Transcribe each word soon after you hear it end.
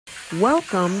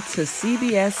Welcome to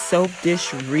CBS Soap Dish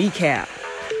Recap,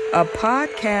 a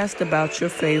podcast about your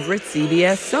favorite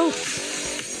CBS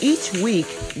soaps. Each week,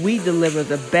 we deliver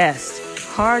the best,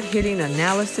 hard-hitting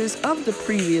analysis of the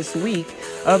previous week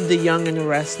of The Young and the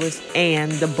Restless and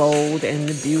The Bold and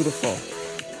the Beautiful.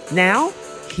 Now,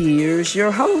 here's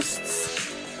your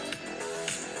hosts.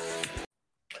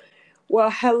 Well,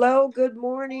 hello, good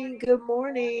morning. Good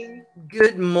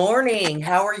morning.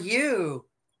 How are you?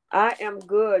 I am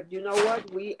good. You know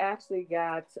what? We actually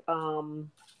got,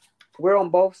 we're on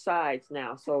both sides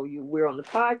now. So we're on the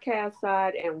podcast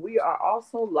side and we are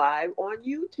also live on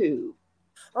YouTube.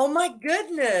 Oh my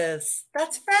goodness.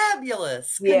 That's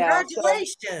fabulous. Yeah,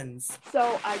 Congratulations.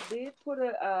 So I did put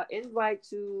a invite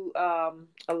to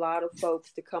a lot of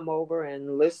folks to come over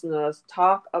and listen to us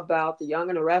talk about The Young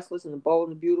and the Restless and The Bold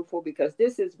and the Beautiful, because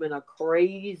this has been a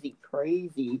crazy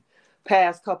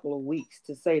past couple of weeks,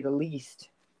 to say the least.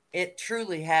 It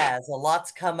truly has. A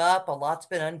lot's come up, a lot's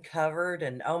been uncovered,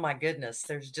 and oh my goodness,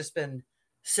 there's just been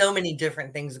so many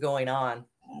different things going on.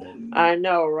 I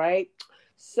know, right?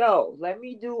 So let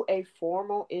me do a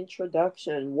formal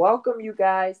introduction. Welcome you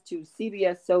guys to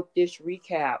CBS Soap Dish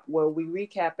Recap, where we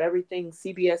recap everything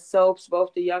CBS soaps,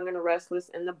 both The Young and the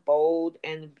Restless and The Bold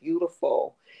and the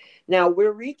Beautiful. Now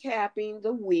we're recapping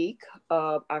the week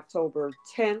of October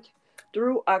 10th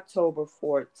through October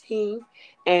 14th.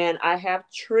 And I have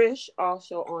Trish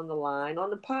also on the line. On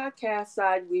the podcast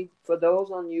side, for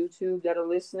those on YouTube that are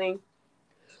listening,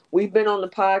 we've been on the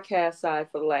podcast side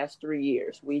for the last 3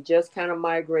 years. We just kind of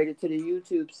migrated to the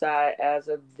YouTube side as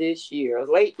of this year,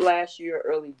 late last year,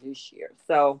 early this year.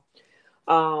 So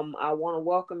I want to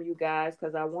welcome you guys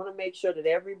because I want to make sure that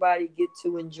everybody get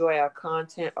to enjoy our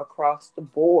content across the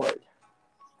board.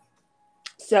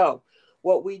 So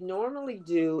what we normally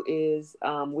do is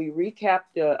we recap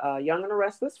the Young and the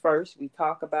Restless first. We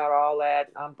talk about all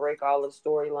that, break all the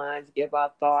storylines, give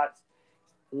our thoughts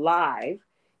live.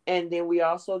 And then we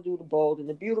also do The Bold and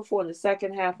the Beautiful in the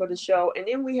second half of the show. And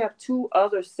then we have two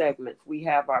other segments. We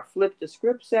have our Flip the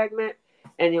Script segment,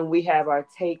 and then we have our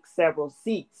Take Several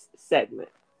Seats segment.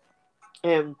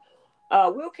 And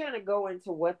we'll kind of go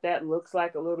into what that looks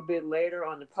like a little bit later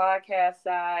on the podcast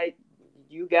side.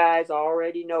 You guys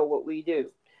already know what we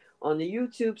do. On the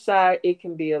YouTube side, it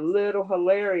can be a little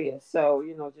hilarious. So,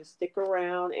 just stick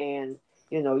around and,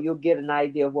 you'll get an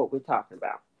idea of what we're talking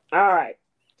about. All right.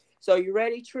 So you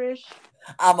ready, Trish?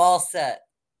 I'm all set.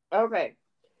 Okay.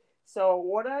 So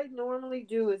what I normally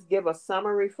do is give a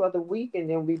summary for the week, and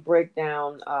then we break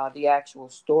down the actual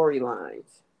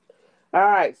storylines. All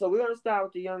right. So we're going to start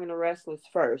with The Young and the Restless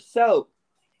first. So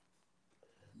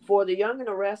for The Young and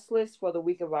the Restless, for the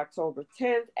week of October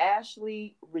 10th,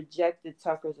 Ashley rejected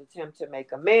Tucker's attempt to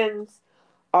make amends.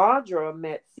 Audra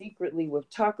met secretly with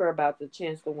Tucker about the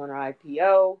Chancellor-Winters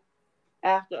IPO.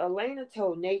 After Elena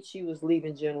told Nate she was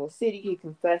leaving Genoa City, he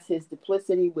confessed his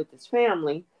duplicity with his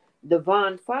family.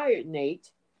 Devon fired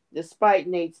Nate. Despite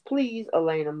Nate's pleas,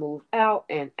 Elena moved out,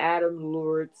 and Adam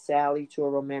lured Sally to a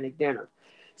romantic dinner.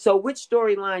 So which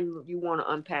storyline you want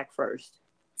to unpack first?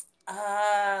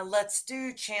 Let's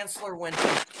do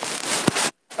Chancellor-Winters.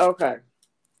 Okay.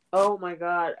 Oh my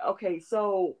God. Okay,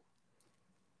 so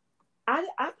I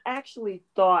actually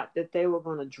thought that they were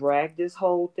going to drag this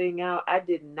whole thing out. I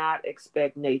did not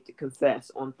expect Nate to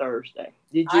confess on Thursday.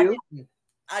 Did you?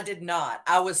 I did not.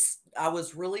 I was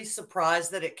really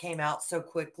surprised that it came out so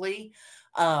quickly.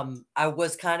 I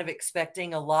was kind of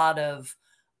expecting a lot of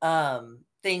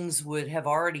things would have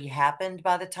already happened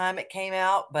by the time it came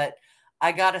out, but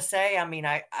I gotta say,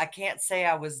 I can't say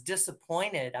I was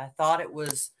disappointed. I thought it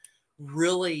was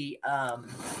really,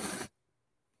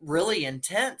 really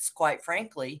intense, quite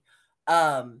frankly.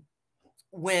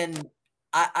 When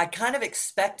I kind of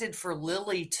expected for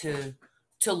Lily to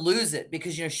lose it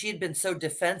because, she had been so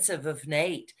defensive of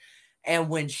Nate. And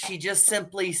when she just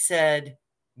simply said,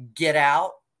 "Get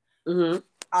out,"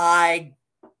 I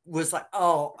was like,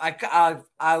 oh,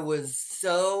 I was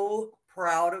so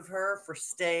proud of her for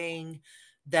staying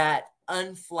that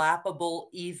unflappable,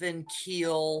 even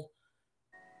keel,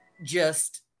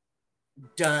 just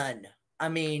done.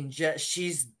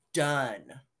 She's done.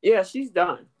 Yeah, she's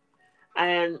done.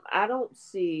 And I don't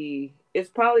see, it's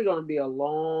probably going to be a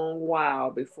long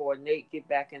while before Nate get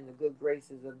back in the good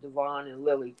graces of Devon and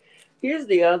Lily. Here's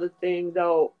the other thing,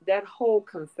 though. That whole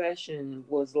confession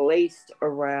was laced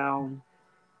around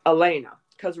Elena.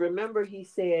 Because remember, he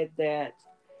said that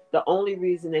the only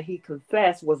reason that he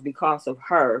confessed was because of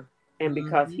her and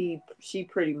because she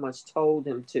pretty much told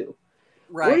him to.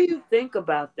 Right. What do you think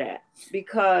about that?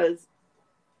 Because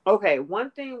Okay,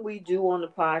 one thing we do on the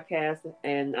podcast,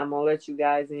 and I'm gonna let you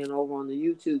guys in over on the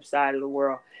YouTube side of the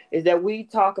world, is that we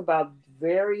talk about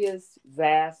various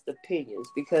vast opinions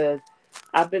because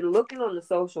I've been looking on the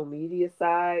social media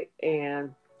side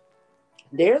and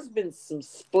there's been some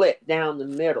split down the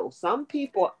middle. Some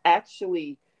people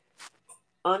actually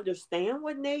understand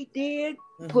what Nate did,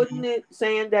 Mm-hmm. putting it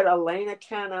saying that Elena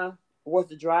kind of was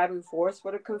the driving force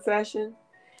for the confession.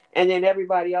 And then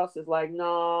everybody else is like,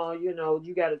 no, you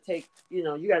got to take, you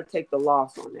got to take the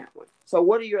loss on that one. So,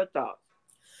 what are your thoughts?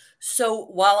 So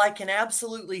while I can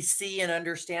absolutely see and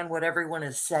understand what everyone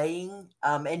is saying,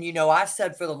 and I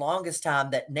said for the longest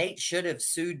time that Nate should have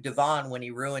sued Devon when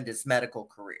he ruined his medical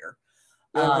career.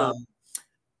 Uh huh. Um,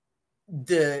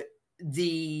 the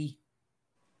the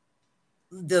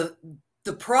the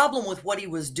the problem with what he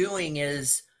was doing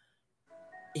is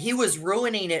he was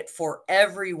ruining it for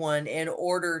everyone in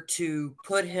order to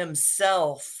put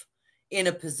himself in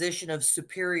a position of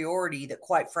superiority that,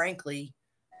 quite frankly,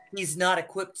 he's not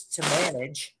equipped to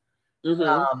manage.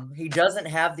 Mm He doesn't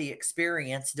have the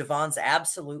experience. Devon's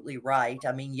absolutely right.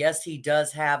 I mean, yes, he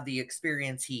does have the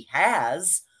experience he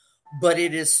has, but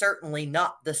it is certainly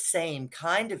not the same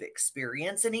kind of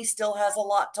experience, and he still has a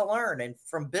lot to learn. And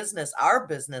from business, our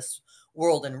business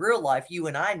world in real life, you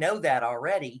and I know that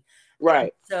already. hmm.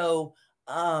 Right. So,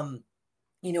 um,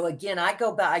 again, I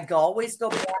always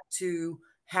go back to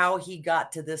how he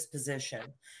got to this position.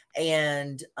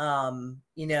 And,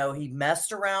 he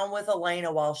messed around with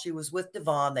Elena while she was with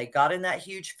Devon. They got in that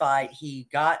huge fight. He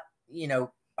got,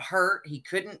 hurt. He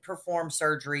couldn't perform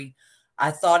surgery. I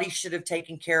thought he should have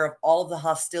taken care of all of the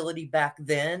hostility back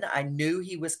then. I knew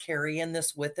he was carrying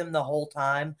this with him the whole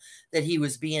time, that he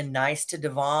was being nice to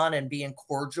Devon and being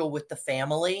cordial with the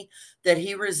family, that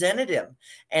he resented him.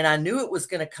 And I knew it was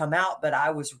going to come out, but I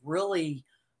was really,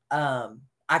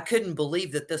 I couldn't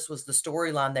believe that this was the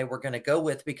storyline they were going to go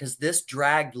with, because this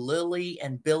dragged Lily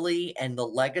and Billy and the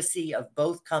legacy of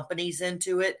both companies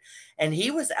into it. And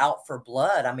he was out for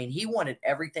blood. I mean, he wanted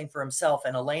everything for himself.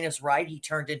 And Elena's right. He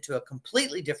turned into a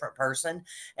completely different person.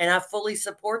 And I fully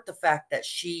support the fact that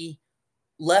she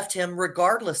left him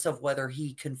regardless of whether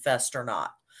he confessed or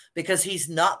not, because he's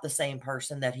not the same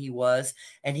person that he was.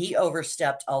 And he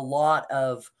overstepped a lot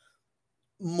of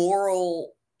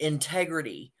moral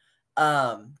integrity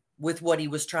with what he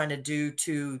was trying to do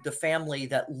to the family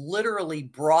that literally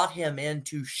brought him in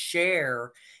to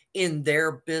share in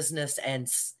their business and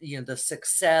the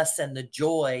success and the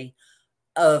joy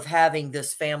of having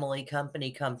this family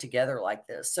company come together like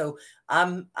this. So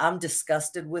I'm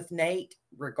disgusted with Nate,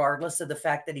 regardless of the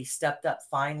fact that he stepped up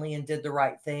finally and did the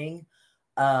right thing.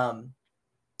 Um,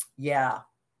 yeah.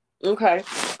 Okay.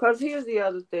 Because here's the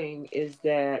other thing is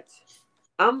that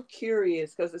I'm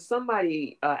curious because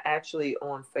somebody actually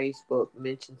on Facebook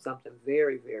mentioned something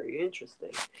very, very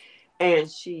interesting. And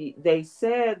they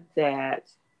said that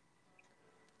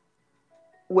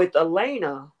with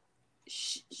Elena,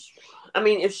 she, I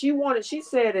mean, if she wanted, she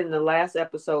said in the last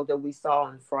episode that we saw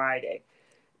on Friday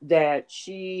that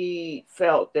she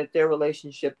felt that their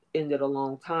relationship ended a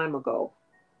long time ago.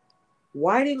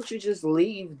 Why didn't you just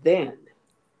leave then?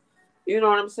 You know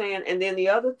what I'm saying? And then the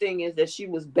other thing is that she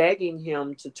was begging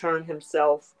him to turn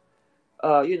himself,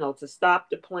 to stop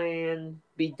the plan,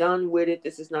 be done with it.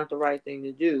 This is not the right thing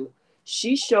to do.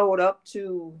 She showed up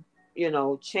to,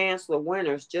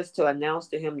 Chancellor-Winters just to announce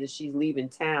to him that she's leaving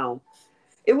town.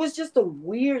 It was just a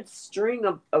weird string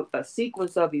of a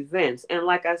sequence of events. And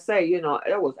like I say, it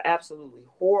was absolutely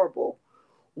horrible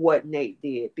what Nate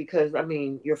did because, I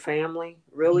mean, your family,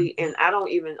 really. And I don't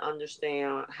even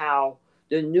understand how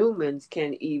the Newmans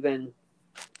can even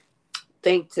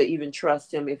think to even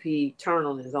trust him if he turned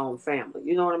on his own family.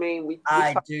 You know what I mean? We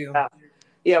I talked do. about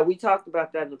yeah, we talked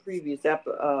about that in the previous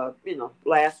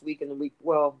last week and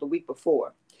the week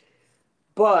before.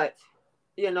 But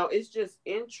it's just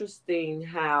interesting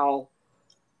how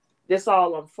this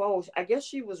all unfolds. I guess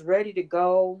she was ready to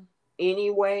go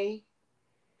anyway.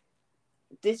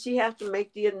 Did she have to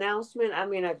make the announcement? I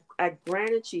mean, I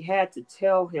granted she had to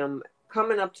tell him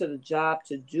coming up to the job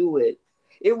to do it.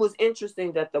 It was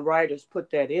interesting that the writers put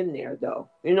that in there, though.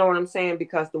 You know what I'm saying?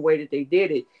 Because the way that they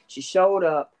did it, she showed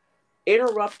up,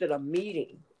 interrupted a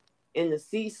meeting in the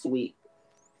C-suite,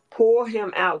 pull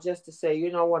him out just to say,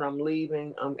 you know what, I'm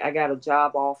leaving. I got a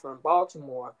job offer in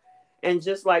Baltimore. And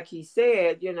just like he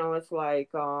said, it's like,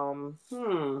 I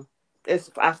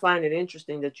find it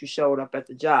interesting that you showed up at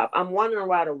the job. I'm wondering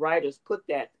why the writers put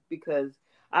that because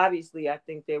obviously I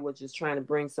think they were just trying to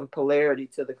bring some polarity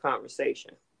to the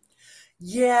conversation.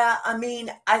 Yeah, I mean,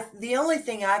 the only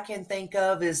thing I can think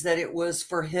of is that it was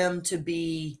for him to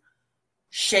be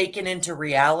shaken into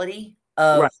reality.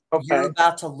 of Right. Okay. you're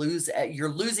about to lose,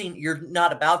 you're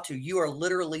not about to, you are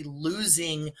literally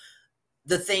losing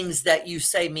the things that you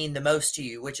say mean the most to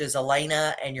you, which is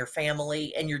Elena and your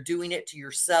family, and you're doing it to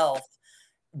yourself.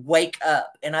 Wake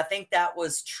up. And I think that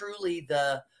was truly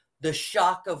the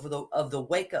shock of the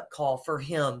wake up call for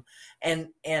him. And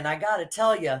I got to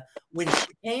tell you, when she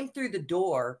came through the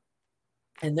door,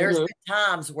 and there's Mm-hmm. been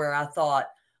times where I thought,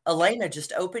 Elena,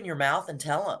 just open your mouth and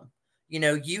tell them.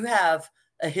 You have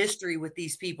a history with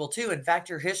these people too. In fact,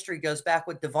 your history goes back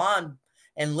with Devon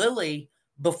and Lily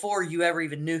before you ever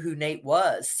even knew who Nate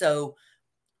was. So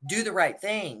do the right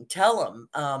thing. Tell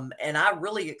them. And I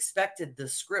really expected the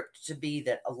script to be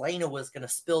that Elena was going to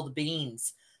spill the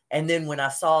beans. And then when I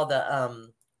saw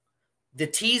the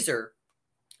teaser,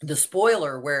 the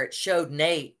spoiler where it showed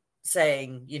Nate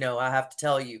saying, I have to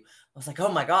tell you, I was like,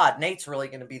 oh my God, Nate's really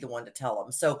going to be the one to tell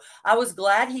him. So I was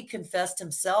glad he confessed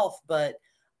himself, but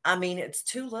I mean, it's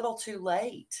too little too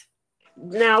late.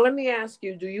 Now, let me ask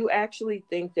you, do you actually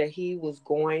think that he was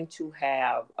going to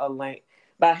have a link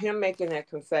by him making that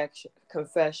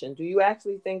confession? Do you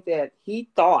actually think that he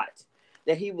thought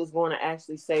that he was going to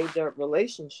actually save their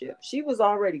relationship? She was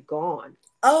already gone.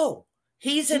 Oh,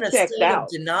 he's She in a checked state of out.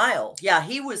 denial. Yeah,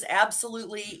 he was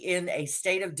absolutely in a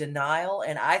state of denial.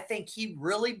 And I think he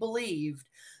really believed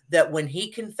that when he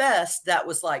confessed, that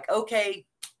was like, okay,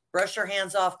 brush your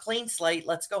hands off, clean slate.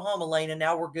 Let's go home, Elena.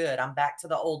 Now we're good. I'm back to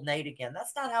the old Nate again.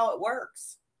 That's not how it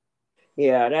works.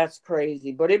 Yeah, that's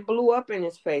crazy. But it blew up in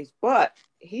his face. But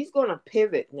he's going to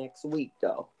pivot next week,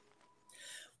 though.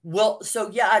 Well, so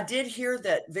yeah, I did hear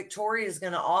that Victoria is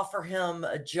going to offer him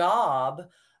a job.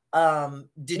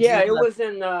 Did Yeah, you? it was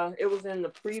in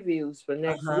the previews for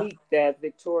next Uh-huh. week that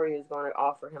Victoria is going to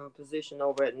offer him a position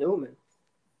over at Newman.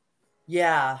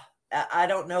 Yeah, I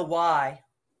don't know why.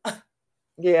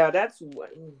 Yeah, that's what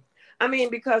I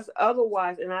mean, because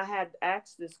otherwise, and I had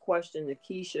asked this question to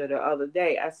Keisha the other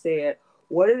day. I said,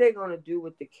 what are they going to do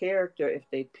with the character if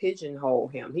they pigeonhole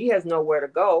him? He has nowhere to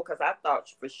go because I thought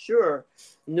for sure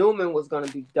Newman was going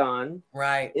to be done.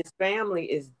 Right. His family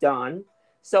is done.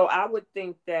 So I would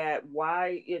think that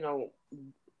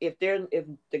if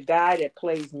the guy that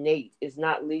plays Nate is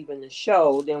not leaving the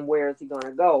show, then where is he going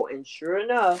to go? And sure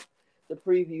enough, the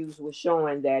previews were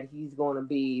showing that he's going to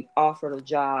be offered a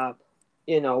job,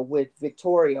 with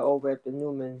Victoria over at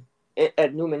Newman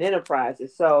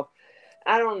Enterprises. So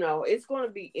I don't know. It's going to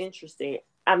be interesting.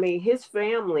 I mean, his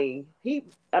family,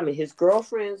 his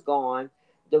girlfriend's gone.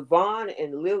 Devon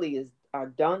and Lily are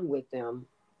done with them.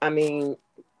 I mean,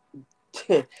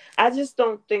 I just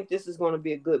don't think this is going to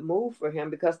be a good move for him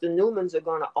because the Newmans are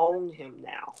going to own him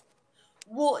now.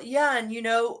 Well, yeah, and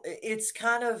it's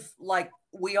kind of like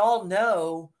we all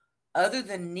know, other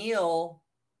than Neil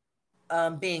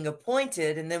being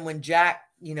appointed, and then when Jack,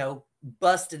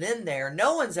 busted in there,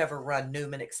 no one's ever run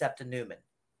Newman except a Newman,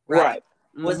 right? Right.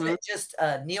 Wasn't Mm-hmm. it just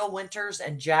Neil Winters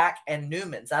and Jack and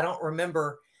Newmans? I don't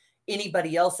remember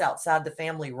anybody else outside the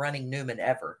family running Newman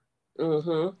ever.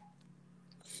 Mm-hmm.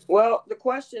 Well, the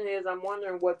question is, I'm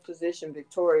wondering what position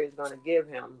Victoria is going to give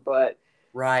him, but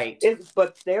Right.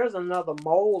 there's another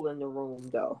mole in the room,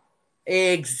 though.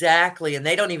 Exactly. And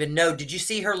they don't even know. Did you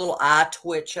see her little eye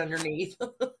twitch underneath?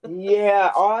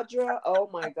 Yeah, Audra. Oh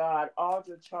my God,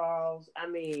 Audra Charles. I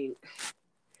mean,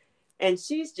 and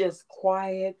she's just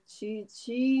quiet.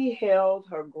 She held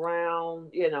her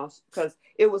ground, because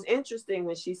it was interesting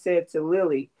when she said to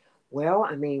Lily, "Well,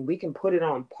 I mean, we can put it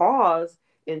on pause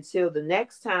until the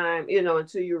next time,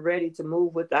 until you're ready to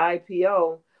move with the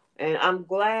IPO." And I'm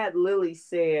glad Lily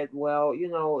said, "Well,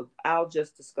 I'll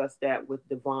just discuss that with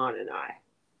Devon and I."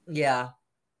 Yeah.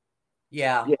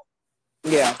 Yeah. Yeah,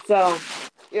 yeah. So,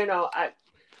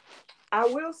 I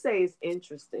will say it's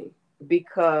interesting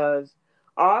because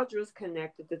Audra's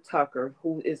connected to Tucker,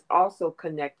 who is also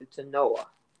connected to Noah.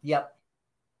 Yep.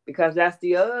 Because that's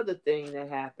the other thing that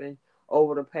happened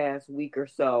over the past week or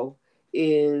so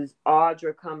is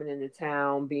Audra coming into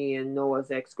town being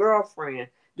Noah's ex-girlfriend.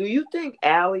 Do you think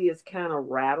Allie is kind of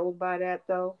rattled by that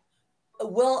though?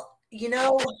 Well,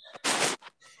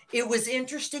 it was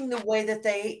interesting the way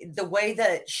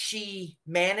that she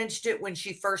managed it when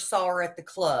she first saw her at the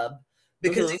club.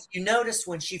 Because Mm-hmm. if you notice,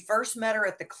 when she first met her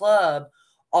at the club,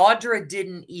 Audra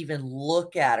didn't even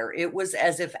look at her. It was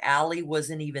as if Allie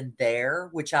wasn't even there,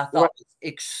 which I Right. thought was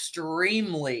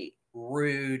extremely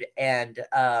rude and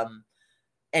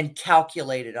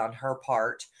calculated on her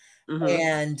part. Mm-hmm.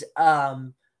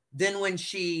 And then when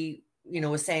she,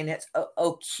 was saying it's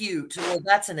oh cute. Well,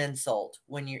 that's an insult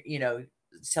when you're,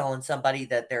 telling somebody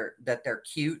that they're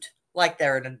cute, like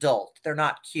they're an adult. They're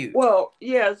not cute. Well,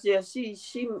 yes, yes.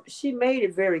 She made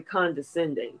it very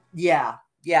condescending. Yeah.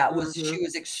 Yeah, it was. Mm-hmm. She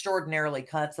was extraordinarily.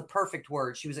 That's the perfect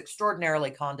word. She was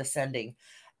extraordinarily condescending,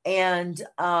 and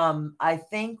I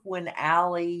think when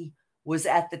Allie was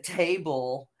at the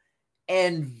table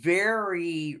and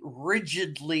very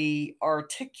rigidly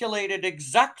articulated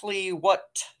exactly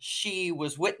what she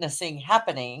was witnessing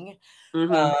happening,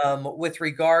 Mm-hmm. with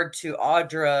regard to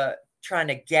Audra trying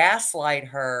to gaslight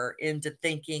her into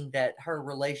thinking that her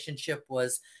relationship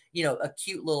was, a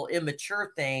cute little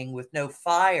immature thing with no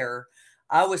fire.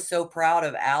 I was so proud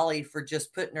of Allie for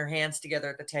just putting her hands together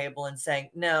at the table and saying,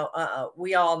 no,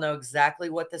 we all know exactly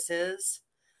what this is.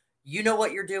 You know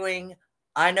what you're doing.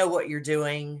 I know what you're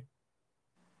doing.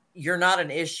 You're not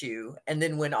an issue. And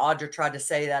then when Audra tried to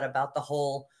say that about the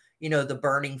whole, the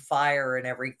burning fire and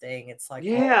everything, it's like,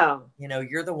 well, Yeah.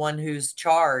 you're the one who's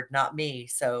charred, not me.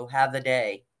 So have the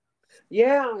day.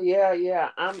 Yeah, yeah, yeah.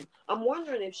 I'm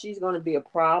wondering if she's going to be a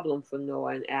problem for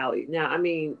Noah and Allie. Now, I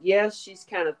mean, yes, she's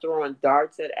kind of throwing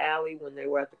darts at Allie when they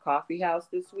were at the coffee house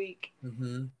this week.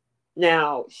 Mm-hmm.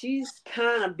 Now, she's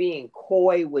kind of being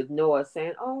coy with Noah,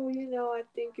 saying, "Oh, I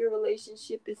think your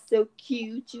relationship is so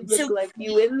cute. You look So, like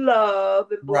you in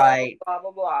love and blah blah right. blah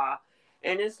blah blah."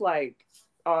 And it's like,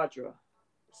 Audra,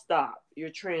 stop. You're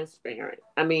transparent.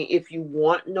 I mean, if you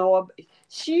want Noah,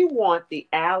 she want the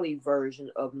Allie version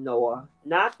of Noah,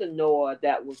 not the Noah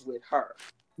that was with her.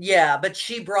 Yeah. But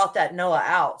she brought that Noah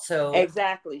out. So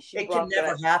Exactly. She it can brought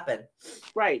never that. happen.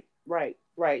 Right, right,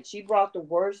 right. She brought the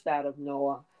worst out of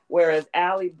Noah, whereas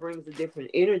Allie brings a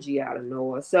different energy out of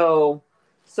Noah. So,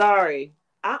 sorry.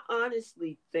 I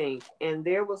honestly think, and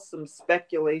there was some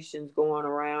speculations going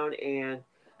around, and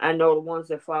I know the ones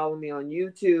that follow me on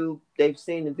YouTube, they've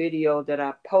seen the video that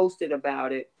I posted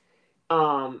about it,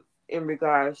 in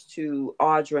regards to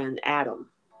Audra and Adam.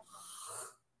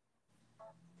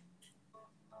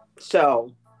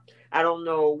 So, I don't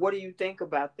know. What do you think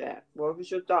about that? What was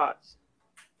your thoughts?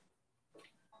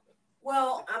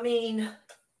 Well, I mean,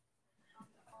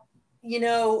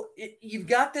 you've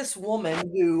got this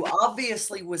woman who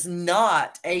obviously was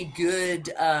not a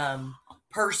good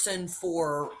person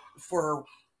for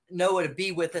Noah to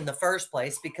be with in the first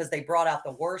place because they brought out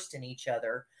the worst in each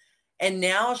other. And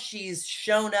now she's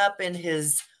shown up in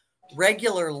his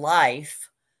regular life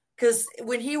because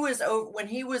when he was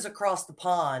across the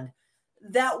pond,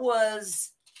 that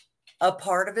was a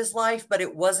part of his life, but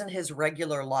it wasn't his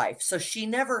regular life. So she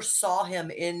never saw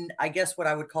him in, I guess, what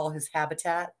I would call his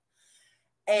habitat.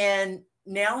 And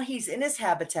now he's in his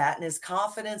habitat and his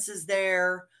confidence is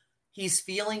there. He's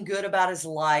feeling good about his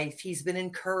life. He's been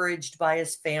encouraged by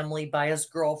his family, by his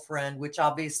girlfriend, which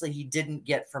obviously he didn't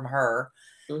get from her.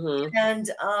 Mm-hmm.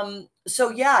 And so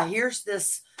yeah, here's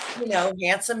this,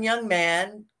 handsome young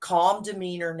man, calm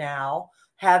demeanor now,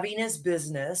 having his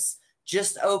business,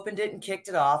 just opened it and kicked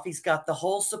it off. He's got the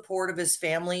whole support of his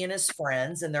family and his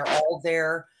friends, and they're all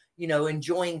there,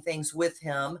 enjoying things with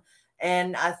him.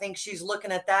 And I think she's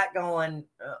looking at that going,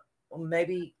 well,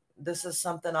 maybe this is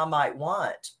something I might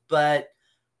want. But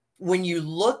when you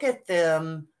look at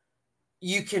them,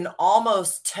 you can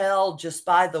almost tell just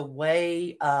by the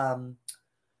way, when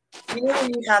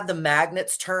you have the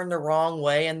magnets turn the wrong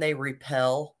way and they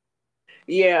repel?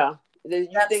 Yeah. You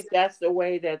That's think that's the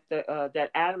way that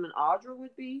that Adam and Audra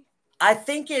would be? I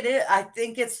think it is. I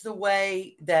think it's the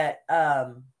way that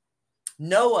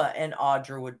Noah and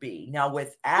Audra would be. Now with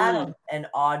Mm. Adam and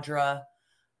Audra,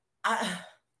 I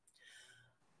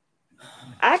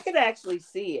I could actually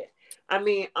see it. I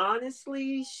mean,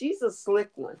 honestly, she's a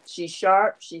slick one. She's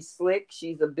sharp. She's slick.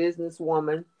 She's a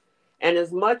businesswoman. And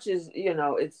as much as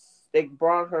it's they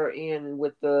brought her in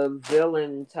with the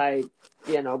villain type,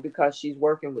 because she's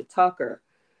working with Tucker.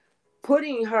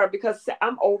 Putting her because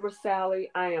I'm over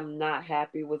Sally. I am not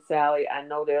happy with Sally. I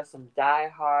know there's some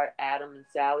diehard Adam and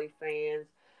Sally fans.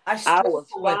 I I struggle was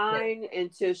with it. fine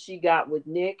until she got with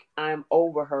Nick. I'm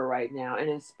over her right now,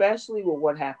 and especially with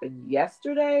what happened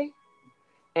yesterday.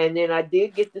 And then I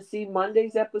did get to see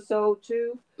Monday's episode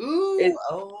too. Ooh, It,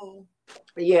 oh.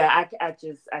 yeah,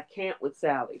 I can't with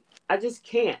Sally. I just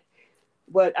can't.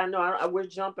 But I know we're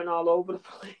jumping all over the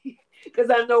place because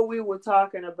I know we were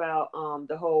talking about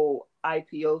the whole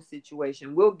IPO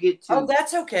situation. We'll get Oh, to.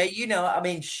 that's okay. I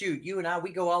mean, shoot, you and I,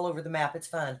 we go all over the map. It's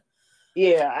fun.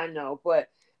 Yeah, I know, but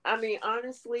I mean,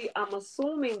 honestly, I'm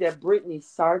assuming that Brittany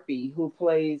Sarpy, who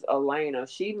plays Elena,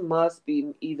 she must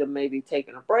be either maybe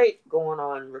taking a break, going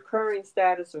on recurring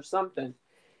status, or something.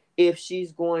 If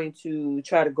she's going to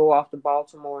try to go off to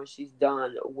Baltimore and she's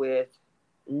done with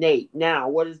Nate. Now,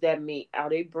 what does that mean? Are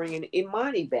they bringing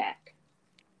Imani back?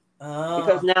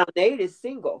 Because Oh, now Nate is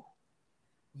single.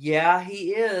 yeah,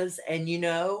 he is. And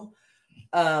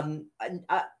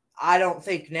I don't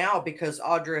think now, because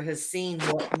Audra has seen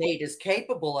what Nate is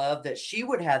capable of, that she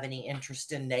would have any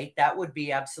interest in Nate. That would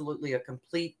be absolutely a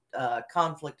complete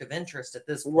conflict of interest at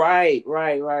this point.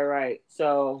 Right.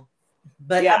 So,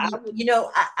 But I yeah, mean, you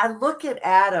know, I look at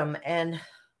Adam, and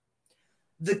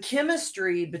the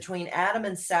chemistry between Adam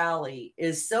and Sally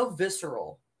is so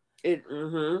visceral.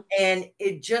 And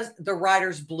it just, the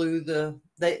writers blew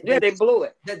they blew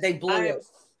it. they blew it.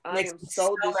 I Makes am me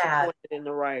so so mad. disappointed in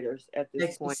the writers at this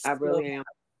Makes me point. I so really am.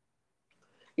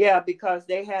 Yeah, because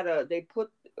they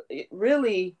put it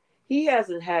really, he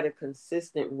hasn't had a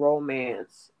consistent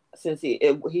romance since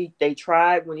they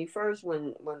tried when he first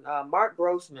when Mark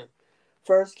Grossman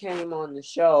first came on the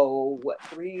show, what,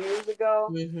 3 years ago.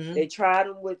 Mm-hmm. They tried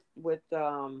him with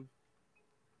oh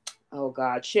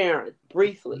God, Sharon,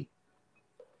 briefly.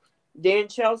 Then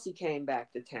Chelsea came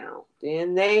back to town.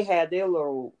 Then they had their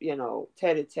little,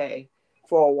 tete-a-tete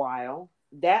for a while.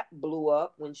 That blew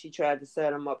up when she tried to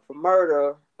set him up for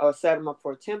murder, or set him up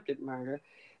for attempted murder.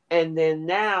 And then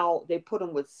now they put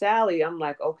him with Sally. I'm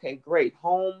like, okay, great.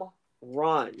 Home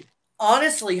run.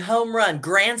 Honestly, home run,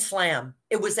 grand slam.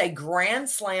 It was a grand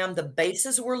slam. The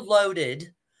bases were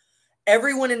loaded.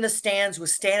 Everyone in the stands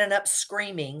was standing up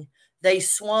screaming. They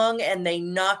swung and they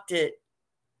knocked it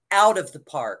out of the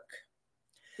park.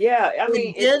 Yeah, I mean,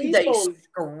 And if then they people,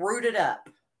 screwed it up.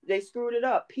 they screwed it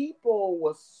up. People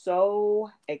were so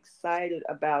excited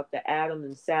about the Adam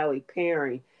and Sally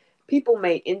pairing. People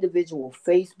made individual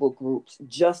Facebook groups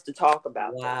just to talk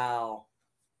about them. Wow.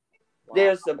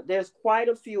 There's quite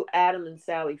a few Adam and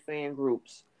Sally fan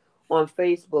groups on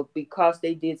Facebook because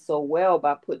they did so well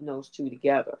by putting those two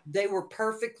together. They were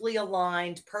perfectly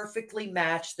aligned, perfectly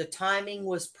matched. The timing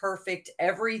was perfect.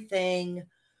 Everything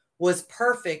was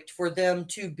perfect for them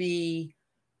to be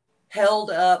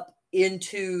held up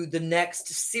into the next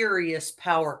serious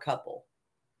power couple.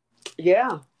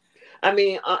 Yeah. I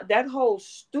mean, that whole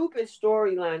stupid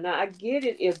storyline. Now, I get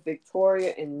it if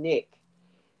Victoria and Nick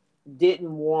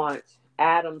didn't want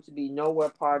Adam to be nowhere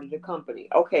part of the company.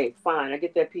 Okay, fine. I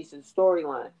get that piece of the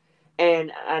storyline.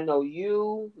 And I know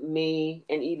you, me,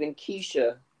 and even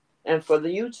Keisha. And for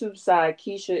the YouTube side,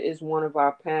 Keisha is one of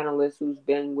our panelists who's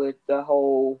been with the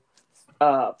whole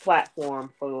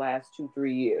platform for the last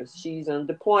 2-3 years. She's on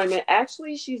deployment.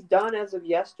 Actually, she's done as of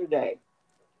yesterday.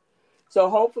 So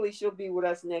hopefully she'll be with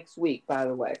us next week, by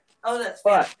the way. Oh, that's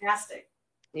fantastic.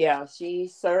 Yeah, she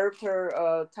served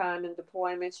her time in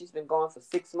deployment. She's been gone for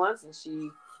 6 months, and she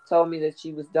told me that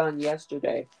she was done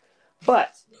yesterday.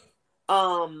 But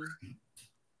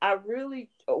I really,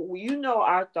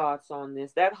 our thoughts on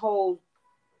this. That whole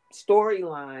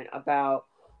storyline about,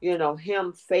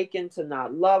 him faking to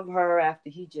not love her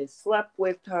after he just slept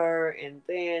with her, and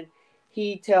then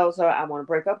he tells her, I want to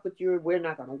break up with you, we're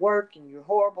not going to work, and you're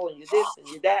horrible, and you're this and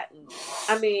you're that. And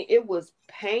I mean, it was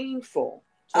painful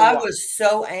to I watch. was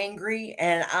so angry,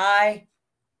 and I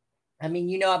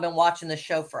mean, I've been watching the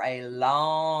show for a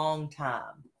long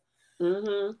time.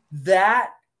 Mm-hmm.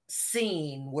 That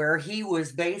scene where he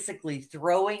was basically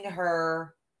throwing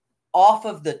her off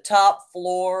of the top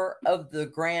floor of the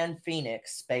Grand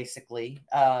Phoenix, basically,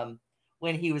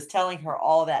 when he was telling her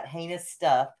all that heinous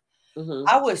stuff. Mm-hmm.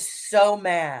 I was so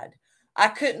mad. I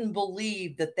couldn't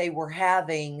believe that they were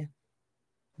having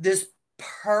this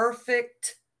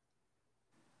perfect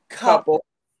couple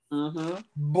Mm-hmm.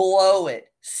 blow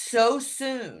it so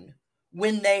soon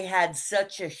when they had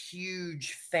such a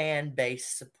huge fan base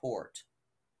support.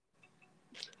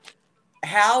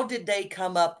 How did they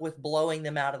come up with blowing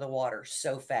them out of the water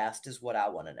so fast is what I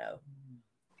want to know.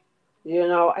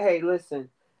 Hey, listen,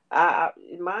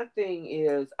 my thing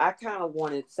is I kind of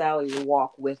wanted Sally to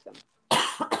walk with him.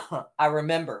 I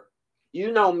remember.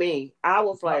 You know me. I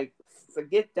was like,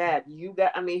 forget that.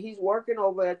 He's working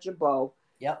over at Jabot.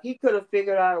 Yep. He could have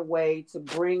figured out a way to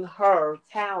bring her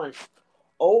talent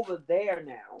over there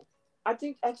now. I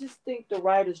just think the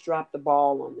writers dropped the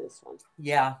ball on this one.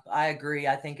 Yeah, I agree.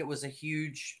 I think it was a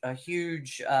huge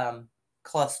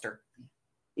cluster.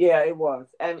 Yeah, it was.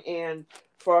 And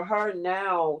for her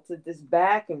now to this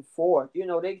back and forth,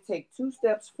 they take 2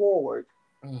 steps forward,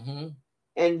 mm-hmm.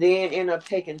 and then end up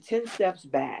taking 10 steps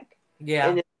back. Yeah.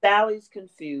 And then Sally's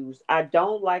confused. I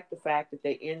don't like the fact that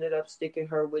they ended up sticking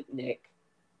her with Nick.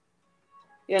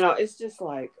 It's just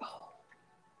like, oh.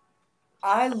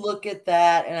 I look at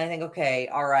that and I think, okay,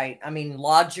 all right. I mean,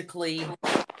 logically,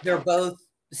 they're both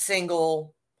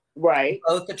single, right?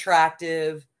 Both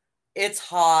attractive. It's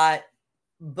hot,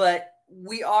 but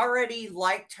we already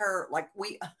liked her.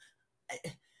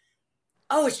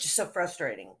 It's just so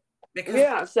frustrating.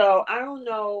 Yeah. So I don't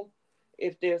know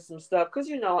if there's some stuff, because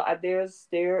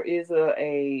there is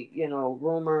a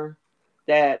rumor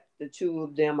that the two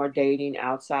of them are dating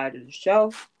outside of the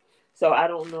show. So I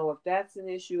don't know if that's an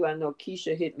issue. I know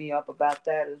Keisha hit me up about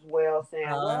that as well, saying,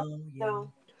 well, Yeah.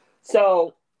 no.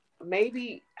 So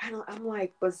maybe I'm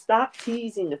like, but stop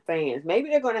teasing the fans. Maybe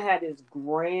they're gonna have this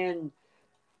grand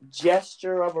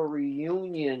gesture of a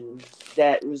reunion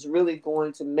that was really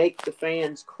going to make the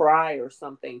fans cry or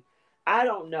something. I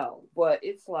don't know, but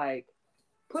it's like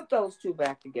put those two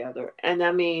back together. And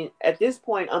I mean, at this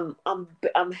point,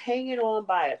 I'm hanging on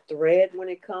by a thread when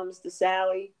it comes to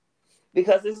Sally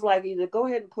because it's like either go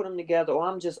ahead and put them together or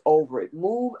I'm just over it.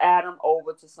 Move Adam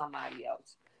over to somebody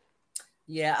else.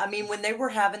 Yeah, I mean, when they were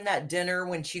having that dinner,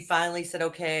 when she finally said,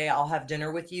 "Okay, I'll have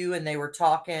dinner with you," and they were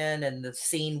talking, and the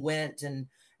scene went, and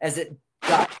as it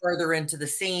got further into the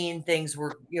scene, things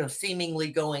were, seemingly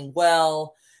going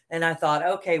well. And I thought,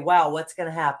 okay, wow, what's going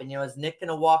to happen? Is Nick going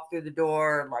to walk through the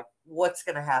door? Like, what's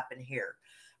going to happen here?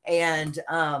 And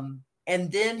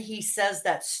then he says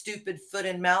that stupid foot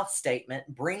and mouth statement,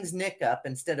 brings Nick up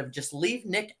instead of just leave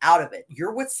Nick out of it.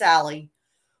 You're with Sally.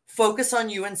 Focus on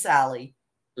you and Sally.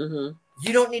 Mm-hmm.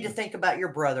 You don't need to think about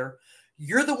your brother.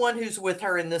 You're the one who's with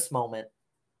her in this moment.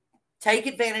 Take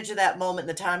advantage of that moment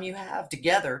and the time you have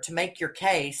together to make your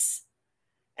case.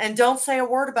 And don't say a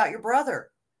word about your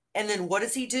brother. And then what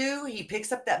does he do? He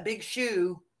picks up that big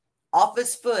shoe off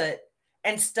his foot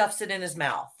and stuffs it in his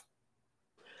mouth.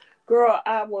 Girl,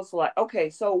 I was like, okay,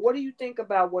 so what do you think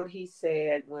about what he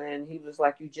said when he was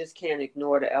like, you just can't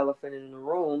ignore the elephant in the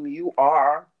room. You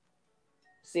are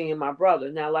seeing my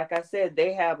brother. Now, like I said,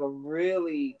 they have a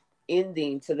really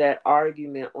ending to that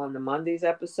argument on the Monday's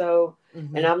episode.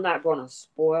 Mm-hmm. And I'm not going to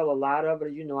spoil a lot of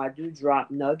it. I do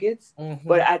drop nuggets, mm-hmm.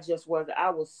 but I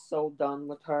was so done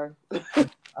with her.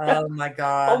 Oh my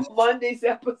gosh. On Monday's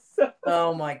episode.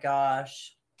 Oh my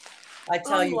gosh. I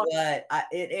tell you what,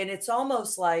 it's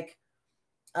almost like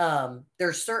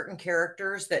there's certain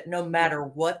characters that no matter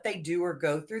what they do or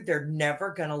go through, they're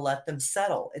never going to let them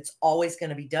settle. It's always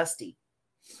going to be Dusty.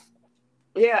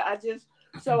 Yeah,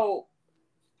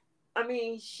 I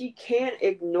mean, she can't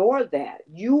ignore that.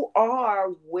 You are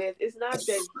with, it's not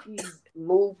that he's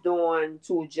moved on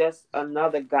to just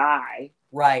another guy.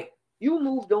 Right. You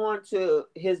moved on to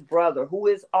his brother, who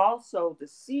is also the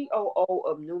COO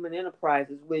of Newman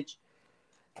Enterprises, which,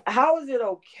 how is it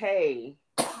okay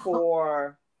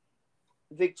for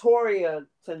Victoria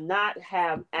to not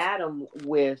have Adam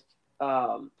with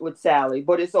Sally,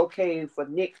 but it's okay for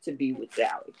Nick to be with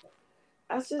Sally?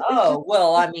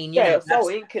 Well, I mean, so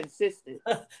inconsistent.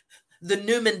 The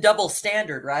Newman double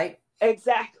standard, right?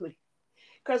 Exactly.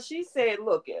 Because she said,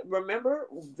 look, remember,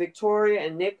 Victoria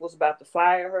and Nick was about to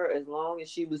fire her as long as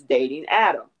she was dating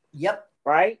Adam. Yep.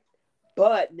 Right?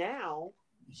 But now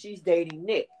she's dating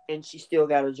Nick and she still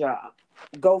got a job.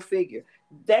 Go figure.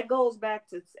 That goes back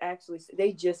to actually,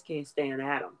 they just can't stand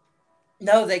Adam.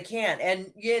 No, they can't.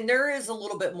 And there is a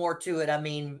little bit more to it. I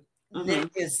mean,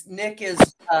 mm-hmm. Nick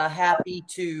is happy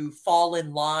to fall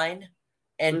in line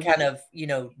and mm-hmm. kind of,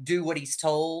 do what he's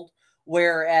told.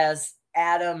 Whereas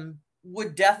Adam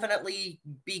would definitely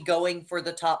be going for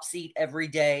the top seat every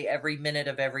day, every minute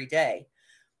of every day.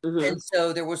 Mm-hmm. And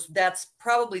so that's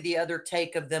probably the other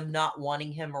take of them not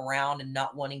wanting him around and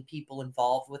not wanting people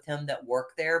involved with him that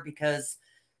work there, because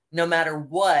no matter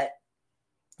what,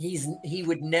 he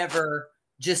would never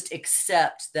just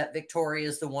accept that Victoria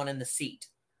is the one in the seat.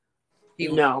 He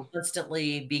would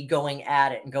constantly be going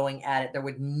at it. There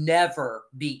would never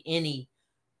be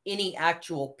any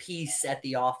actual peace at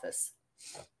the office.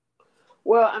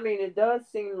 Well, I mean, it does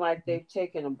seem like they've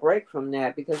taken a break from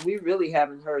that, because we really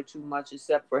haven't heard too much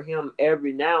except for him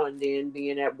every now and then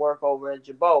being at work over at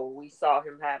Jabot. We saw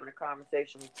him having a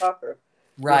conversation with Tucker,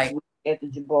 right, at the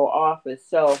Jabot office.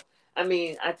 So, I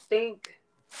mean, I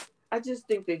just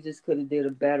think they just could have did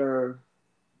a better.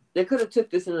 They could have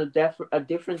took this in a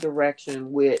different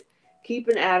direction with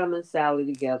keeping Adam and Sally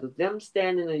together, them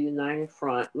standing a united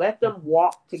front, let them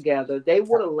walk together. They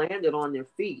would have landed on their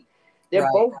feet. They're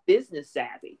both business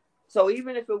savvy. So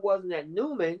even if it wasn't at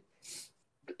Newman,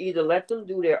 either let them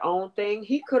do their own thing.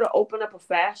 He could have opened up a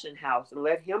fashion house and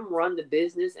let him run the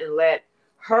business and let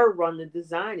her run the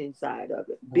designing side of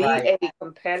it. Be a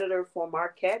competitor for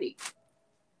Marchetti.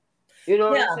 You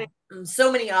know what I'm saying?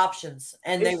 So many options.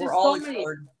 And they were all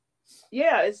ignored.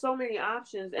 Yeah, it's so many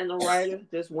options, and the writers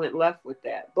just went left with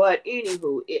that. But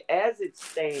anywho, as it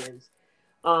stands,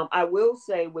 I will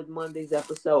say with Monday's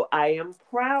episode, I am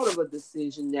proud of a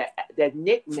decision that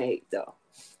Nick made, though.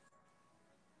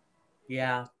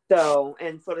 Yeah. So,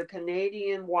 and for the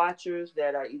Canadian watchers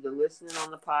that are either listening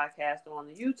on the podcast or on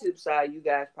the YouTube side, you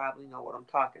guys probably know what I'm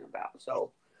talking about.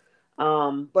 So,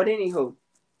 but anywho,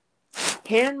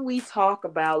 Can we talk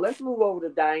about, let's move over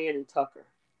to Diane and Tucker.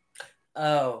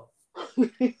 Oh.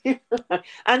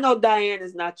 I know Diane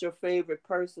is not your favorite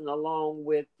person along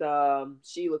with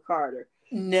Sheila Carter.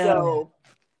 No.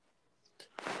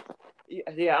 So,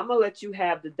 yeah, I'm going to let you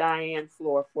have the Diane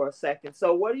floor for a second.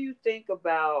 So what do you think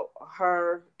about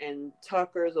her and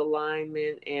Tucker's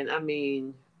alignment? And I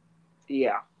mean,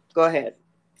 yeah, go ahead.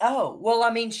 Oh, well, I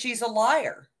mean, she's a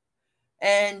liar.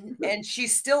 And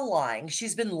she's still lying.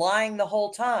 She's been lying the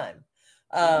whole time.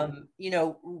 You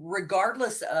know,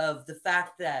 regardless of the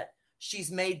fact that she's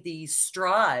made these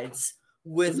strides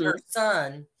with her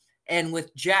son and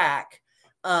with Jack,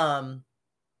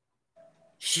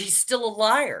 she's still a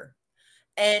liar,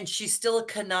 and she's still a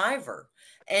conniver,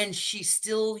 and she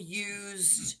still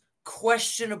used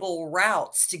questionable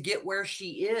routes to get where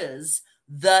she is,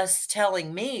 thus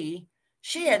telling me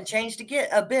she hadn't changed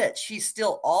a bit. She's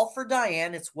still all for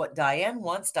Diane. It's what Diane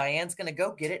wants. Diane's going to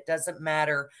go get it. Doesn't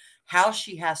matter how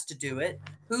she has to do it,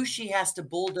 who she has to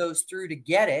bulldoze through to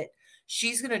get it.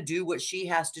 She's going to do what she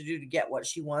has to do to get what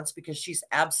she wants, because she's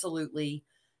absolutely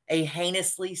a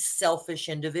heinously selfish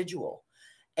individual.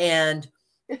 And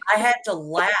I had to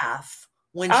laugh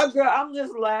when girl, I'm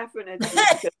just laughing at you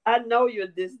because I know your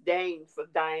disdain for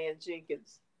Diane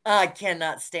Jenkins. I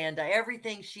cannot stand her.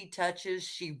 Everything she touches,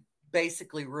 she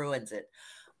basically ruins it.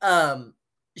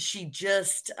 She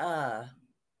just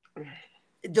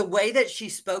the way that she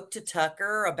spoke to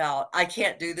Tucker about, I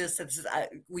can't do this.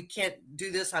 We can't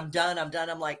do this. I'm done.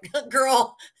 I'm like,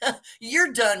 girl,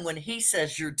 you're done when he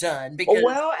says you're done. Because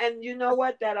well, and you know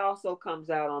what? That also comes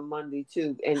out on Monday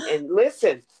too. And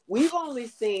listen, we've only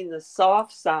seen the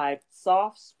soft-spoken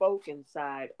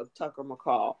side of Tucker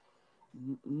McCall.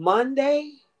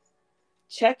 Monday,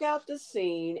 check out the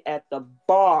scene at the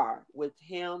bar with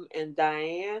him and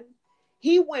Diane.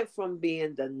 He went from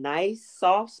being the nice,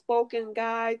 soft-spoken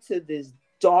guy to this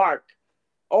dark.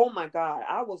 Oh my God.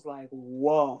 I was like,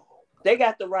 whoa. They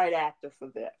got the right actor for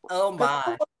that. Oh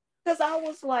my. Because I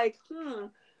was like,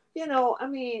 you know, I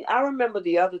mean, I remember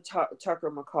the other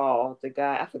Tucker McCall, the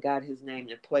guy, I forgot his name,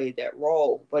 that played that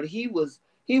role, but he was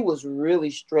really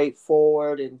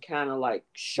straightforward and kind of like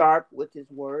sharp with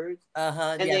his words.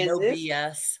 And yeah, no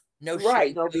BS. No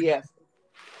right, no BS.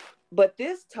 But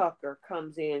this Tucker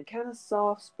comes in kind of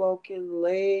soft-spoken,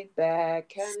 laid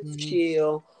back, kind of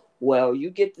chill. Well, you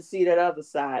get to see that other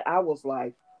side. I was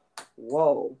like,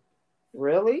 whoa,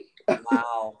 really?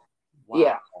 Wow.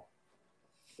 Yeah.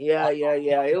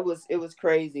 It was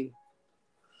crazy.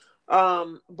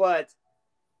 But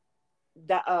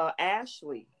the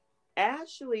Ashley,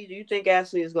 do you think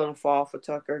Ashley is going to fall for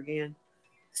Tucker again?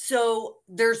 So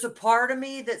there's a part of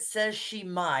me that says she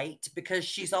might, because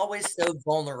she's always so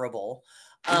vulnerable.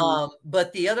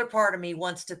 But the other part of me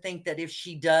wants to think that if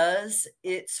she does,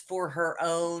 it's for her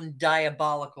own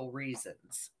diabolical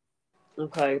reasons.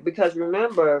 Okay, because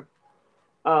remember,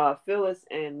 Phyllis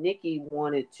and Nikki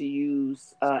wanted to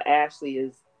use Ashley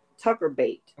as Tucker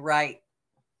bait. Right.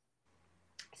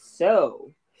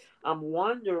 So I'm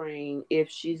wondering if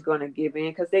she's going to give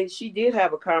in, because she did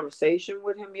have a conversation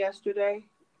with him yesterday.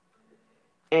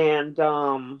 And,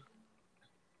 you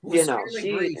know,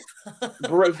 she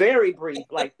very brief,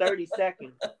 like 30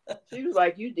 seconds. She was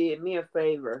like, you did me a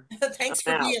favor. Thanks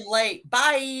for being late.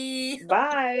 Bye.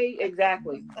 Bye.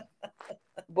 Exactly.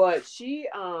 But she,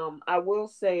 I will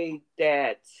say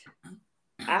that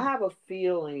I have a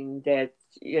feeling that,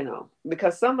 you know,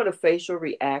 because some of the facial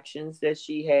reactions that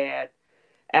she had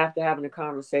after having a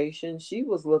conversation, she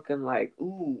was looking like,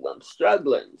 ooh, I'm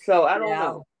struggling. So I don't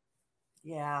know.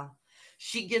 Yeah.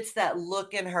 She gets that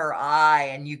look in her eye,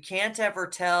 and you can't ever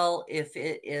tell if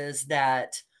it is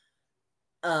that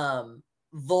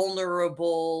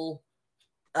vulnerable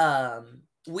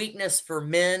weakness for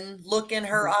men look in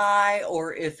her eye,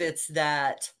 or if it's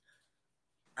that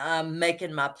I'm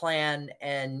making my plan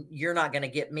and you're not going to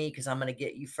get me because I'm going to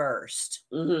get you first.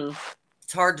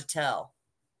 It's hard to tell.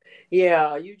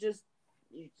 Yeah,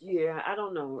 I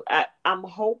don't know. I'm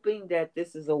hoping that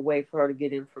this is a way for her to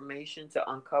get information to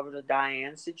uncover the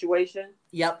Diane situation.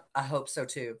 Yep, I hope so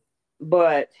too.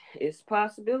 But it's a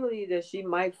possibility that she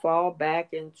might fall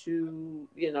back into,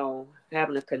 you know,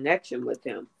 having a connection with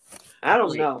him. I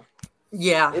don't know.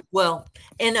 Yeah, well,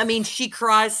 and I mean, she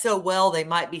cries so well, they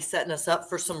might be setting us up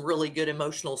for some really good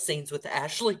emotional scenes with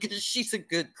Ashley, because she's a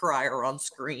good crier on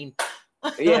screen.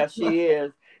 Yeah, she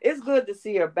is. It's good to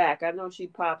see her back. I know she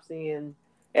pops in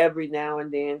every now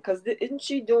and then, because isn't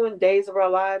she doing Days of Our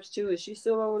Lives too? Is she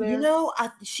still over there? You know,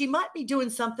 she might be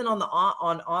doing something on the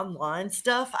on online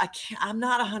stuff. I'm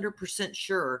not 100%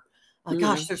 sure.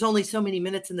 Gosh, there's only so many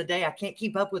minutes in the day. I can't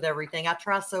keep up with everything. I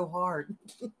try so hard.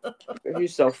 You're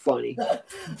so funny.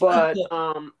 But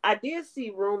I did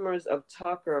see rumors of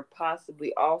Tucker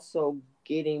possibly also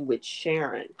getting with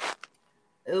Sharon.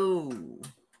 Ooh.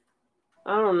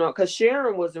 I don't know, because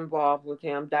Sharon was involved with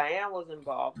him, Diane was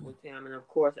involved with him, and of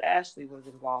course Ashley was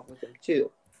involved with him too.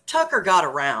 Tucker got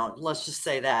around, let's just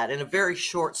say that, in a very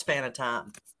short span of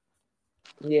time.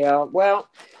 Yeah, well,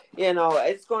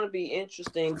 it's going to be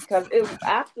interesting because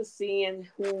after seeing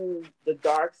who the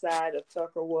dark side of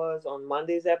Tucker was on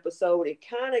Monday's episode, it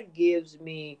kind of gives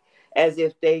me as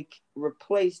if they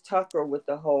replaced Tucker with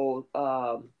the whole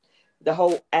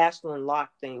Ashland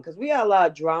Locke thing, because we had a lot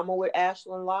of drama with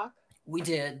Ashland Locke. We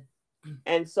did.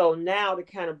 And so now to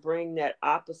kind of bring that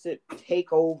opposite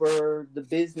take over the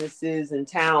businesses in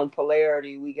town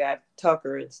polarity, we got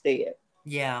Tucker instead.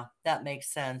 Yeah, that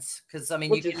makes sense. Because, I mean,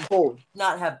 Which you is can cool.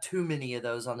 not have too many of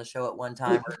those on the show at one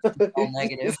time or it's all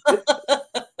negative.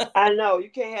 I know. You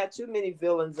can't have too many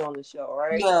villains on the show,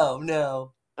 right?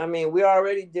 No. I mean, we're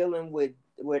already dealing with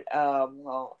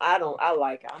well, I'm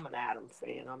an Adam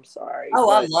fan. I'm sorry.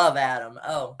 Oh, I love Adam.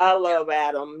 Oh. I love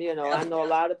Adam. I know a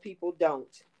lot of people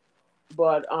don't.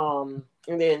 But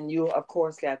and then you of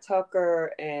course got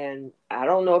Tucker, and I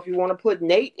don't know if you want to put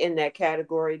Nate in that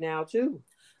category now too.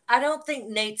 I don't think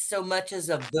Nate's so much as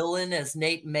a villain as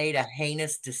Nate made a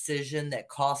heinous decision that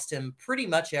cost him pretty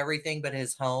much everything but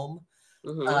his home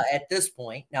at this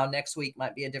point. Now, next week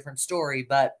might be a different story,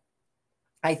 but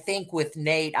I think with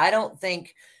Nate, I don't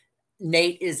think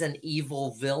Nate is an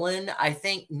evil villain. I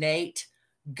think Nate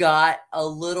got a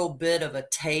little bit of a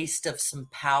taste of some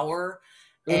power.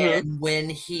 And when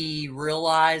he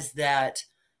realized that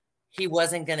he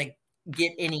wasn't going to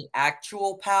get any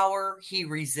actual power, he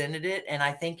resented it. And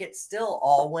I think it still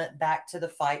all went back to the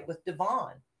fight with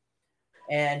Devon.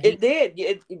 And it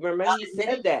did. Remember, he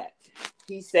said that.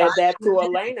 He said that to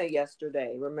Elena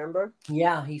yesterday, remember?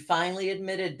 Yeah, he finally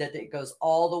admitted that it goes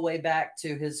all the way back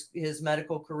to his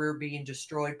medical career being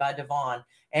destroyed by Devon.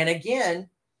 And again,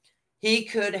 he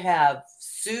could have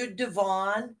sued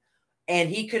Devon and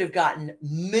he could have gotten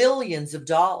millions of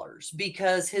dollars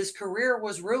because his career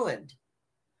was ruined.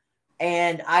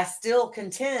 And I still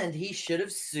contend he should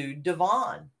have sued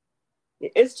Devon.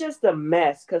 It's just a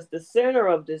mess because the center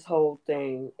of this whole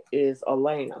thing is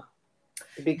Elena.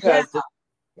 Because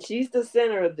she's the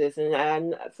center of this.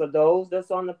 And for those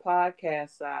that's on the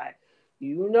podcast side,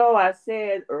 I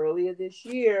said earlier this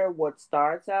year, what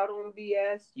starts out on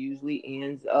BS usually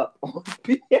ends up on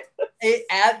BS.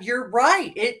 You're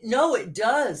right. It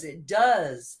does. It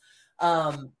does.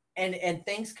 And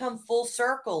things come full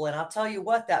circle. And I'll tell you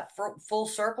what, that full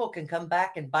circle can come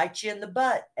back and bite you in the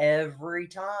butt every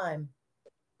time.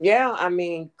 Yeah, I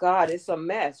mean, God, it's a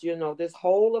mess. This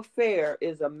whole affair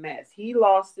is a mess. He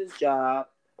lost his job.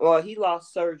 Well, he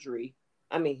lost surgery.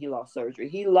 He lost surgery.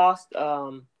 He lost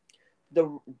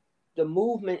the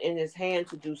movement in his hand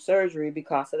to do surgery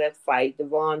because of that fight.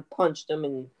 Devon punched him,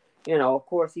 and of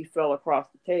course, he fell across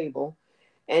the table.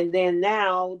 And then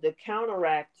now the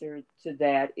counteractor to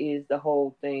that is the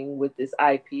whole thing with this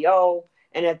IPO.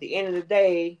 And at the end of the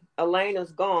day,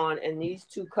 Elena's gone, and these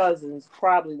two cousins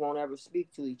probably won't ever speak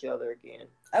to each other again.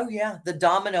 Oh, yeah. The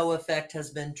domino effect has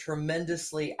been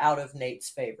tremendously out of Nate's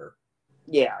favor.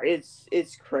 Yeah, it's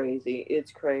crazy.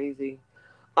 It's crazy.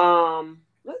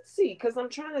 Let's see, because I'm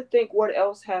trying to think what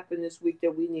else happened this week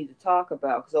that we need to talk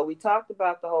about. So we talked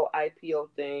about the whole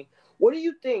IPO thing. What do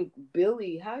you think,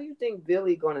 Billy? How do you think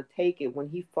Billy going to take it when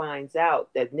he finds out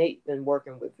that Nate's been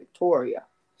working with Victoria?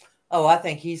 Oh, I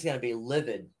think he's going to be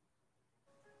livid.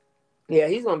 Yeah,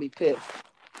 he's going to be pissed.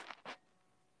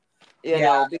 You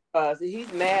know, because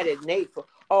he's mad at Nate for,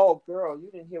 oh, girl, you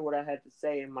didn't hear what I had to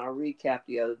say in my recap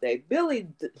the other day. Billy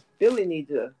needs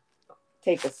to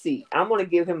take a seat. I'm going to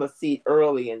give him a seat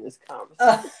early in this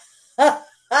conversation.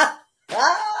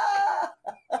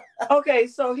 Okay,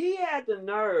 so he had the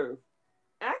nerve.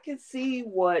 I could see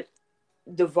what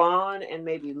Devon and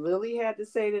maybe Lily had to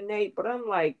say to Nate, but I'm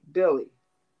like, Billy,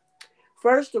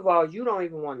 first of all, you don't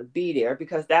even want to be there,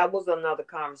 because that was another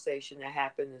conversation that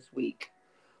happened this week,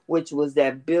 which was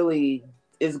that Billy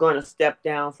is going to step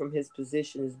down from his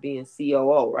position as being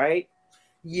COO, right?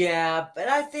 Yeah, but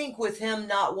I think with him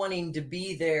not wanting to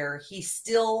be there, he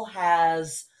still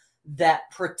has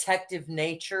that protective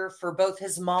nature for both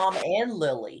his mom and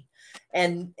Lily.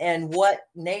 And what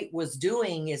Nate was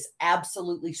doing is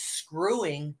absolutely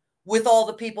screwing with all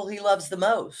the people he loves the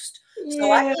most. Yeah.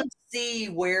 So I can see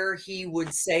where he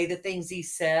would say the things he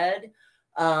said.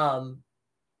 I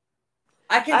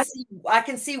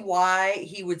can see why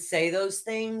he would say those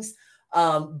things.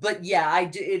 But yeah,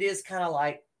 it is kind of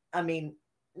like, I mean,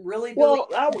 Really, Billy?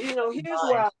 Well, here's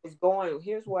where I was going.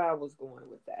 Here's where I was going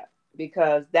with that,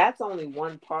 because that's only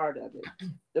one part of it.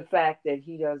 The fact that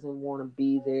he doesn't want to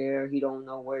be there, he don't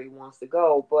know where he wants to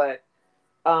go. But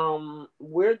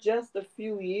we're just a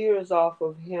few years off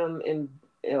of him in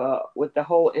with the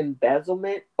whole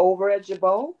embezzlement over at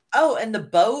Jabot. Oh, and the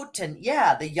boat and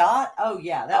yeah, the yacht. Oh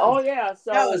yeah, Oh yeah. that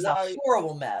So was a while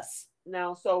horrible mess.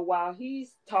 Now, so while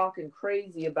he's talking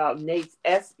crazy about Nate's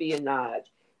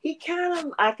espionage, he kind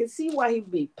of, I can see why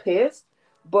he'd be pissed,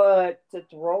 but to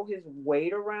throw his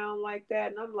weight around like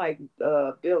that, and I'm like,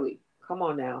 Billy, come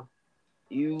on now.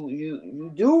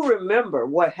 You do remember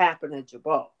what happened at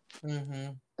Jabot.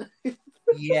 Mm-hmm.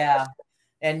 Yeah.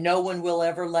 And no one will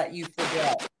ever let you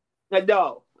forget.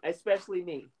 No, especially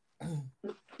me.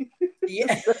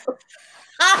 Yeah.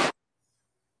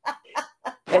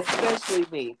 Especially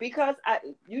me, because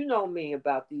you know me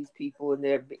about these people and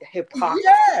their hypocrisy.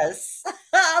 Yes,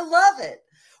 I love it.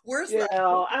 Where's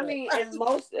I mean, and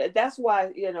that's why,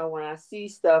 when I see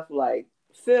stuff like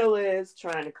Phyllis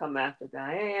trying to come after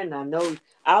Diane, I know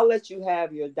I'll let you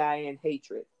have your Diane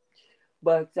hatred.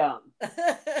 But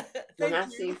when I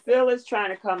see Phyllis trying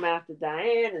to come after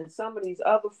Diane and some of these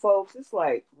other folks, it's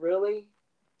like, really?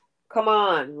 Come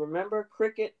on, remember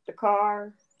Cricket the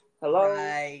car? Hello?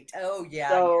 Right. Oh yeah,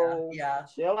 So yeah.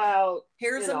 chill out.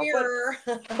 Here's a mirror.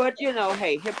 But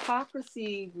hey,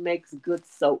 hypocrisy makes good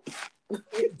soap.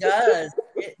 It does.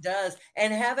 It does.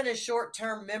 And having a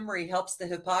short-term memory helps the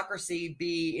hypocrisy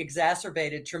be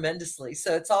exacerbated tremendously.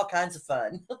 So it's all kinds of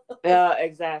fun. Yeah,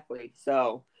 exactly.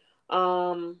 So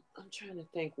I'm trying to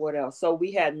think what else. So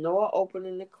we had Noah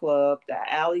opening the club, the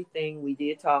alley thing we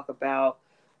did talk about.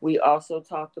 We also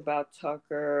talked about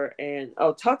Tucker and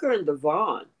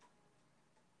Devon.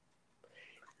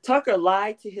 Tucker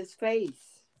lied to his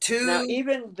face. Now,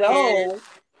 even though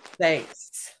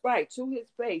face. Right, to his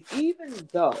face, even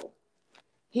though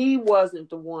he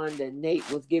wasn't the one that Nate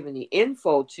was giving the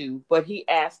info to, but he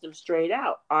asked him straight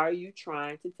out, "Are you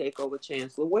trying to take over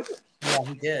Chancellor-Winters?" Yeah,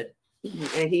 he did.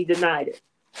 And he denied it.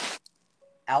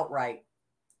 Outright.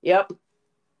 Yep.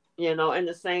 And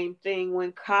the same thing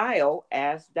when Kyle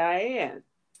asked Diane,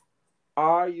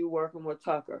 "Are you working with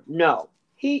Tucker?" No.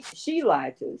 She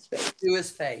lied to his face. To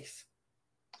his face.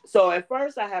 So at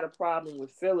first I had a problem with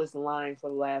Phyllis lying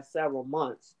for the last several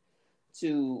months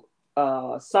to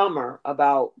Summer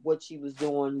about what she was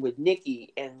doing with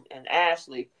Nikki and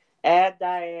Ashley. Add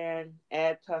Diane,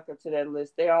 add Tucker to that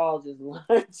list. They're all just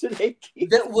lying to their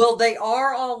kids. Well, they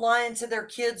are all lying to their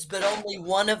kids, but only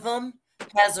one of them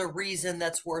has a reason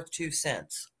that's worth 2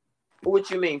 cents. What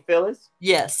you mean, Phyllis?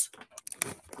 Yes.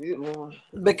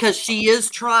 Because she is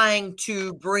trying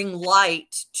to bring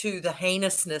light to the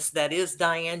heinousness that is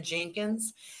Diane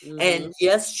Jenkins. Mm-hmm. And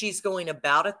yes, she's going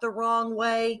about it the wrong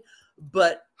way,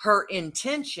 but her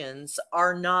intentions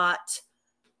are not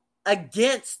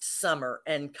against Summer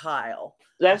and Kyle.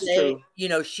 That's true.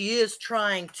 She is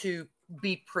trying to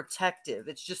be protective.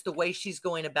 It's just the way she's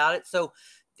going about it. So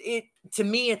to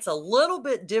me, it's a little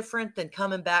bit different than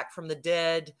coming back from the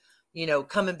dead,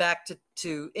 coming back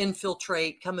to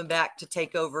infiltrate, coming back to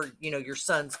take over, your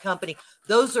son's company.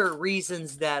 Those are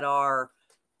reasons that are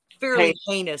fairly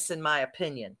heinous, in my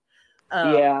opinion.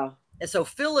 Yeah. And so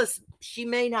Phyllis, she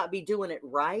may not be doing it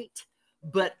right,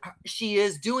 but she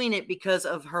is doing it because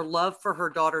of her love for her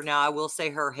daughter. Now, I will say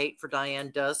her hate for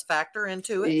Diane does factor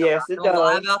into it. Yes, it does. I don't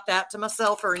lie about that to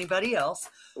myself or anybody else.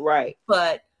 Right.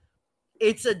 But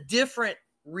it's a different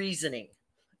reasoning,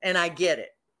 and I get it.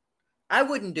 I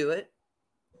wouldn't do it.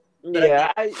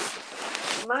 Yeah.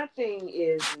 My thing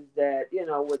is that,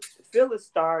 what Phyllis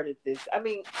started this. I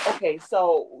mean, okay,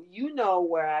 so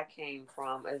where I came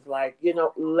from is like,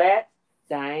 let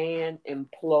Diane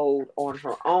implode on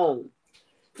her own.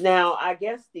 Now, I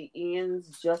guess the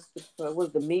ends justify,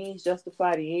 the means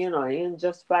justify the end, or end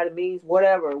justify the means,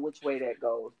 whatever, which way that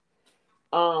goes.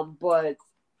 But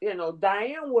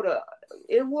Diane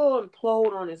it will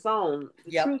implode on its own.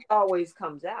 The truth always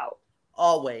comes out.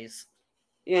 Always.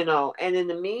 And in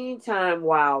the meantime,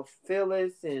 while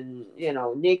Phyllis and,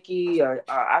 Nikki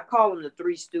I call them the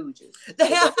Three Stooges.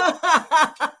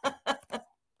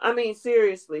 I mean,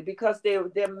 seriously, because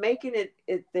they're making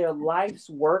it their life's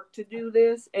work to do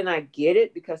this. And I get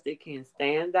it because they can't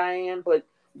stand Diane, but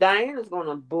Diane is going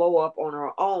to blow up on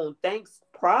her own, thanks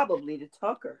probably to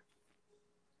Tucker.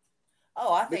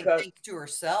 Oh, I think thanks to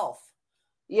herself.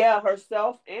 Yeah,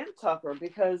 herself and Tucker,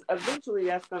 because eventually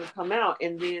that's going to come out.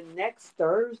 And then next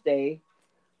Thursday,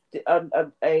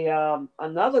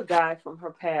 another guy from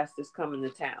her past is coming to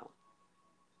town.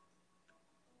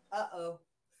 Uh-oh.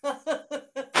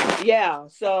 Yeah,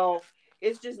 so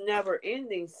it's just never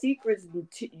ending. Secrets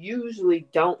usually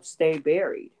don't stay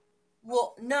buried.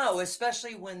 Well, no,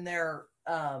 especially when they're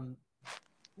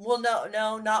well,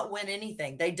 no, not when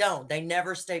anything. They don't. They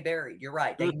never stay buried. You're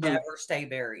right. They Mm-mm. never stay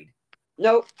buried.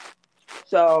 Nope.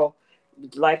 So,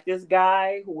 like this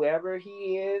guy, whoever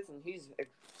he is, and he's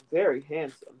very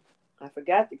handsome. I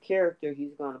forgot the character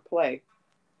he's going to play.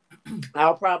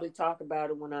 I'll probably talk about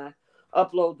it when I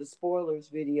upload the spoilers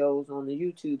videos on the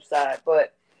YouTube side.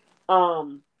 But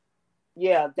um,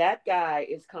 yeah, that guy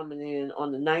is coming in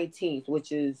on the 19th,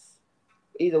 which is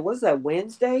either what's that,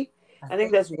 Wednesday? I I think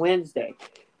think. that's Wednesday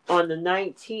on the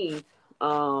 19th.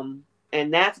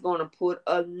 And that's going to put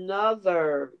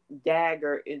another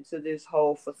dagger into this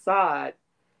whole facade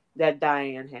that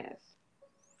Diane has.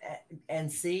 And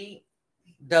see,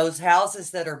 those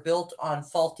houses that are built on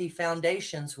faulty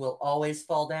foundations will always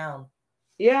fall down.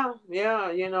 Yeah,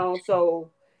 yeah, so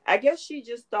I guess she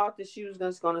just thought that she was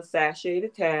just going to sashay the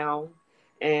town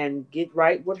and get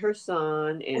right with her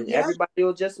son, Well, and yeah, everybody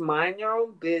will just mind their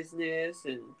own business.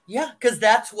 And yeah, because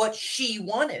that's what she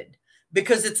wanted.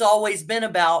 Because it's always been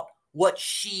about what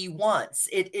she wants.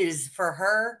 It is for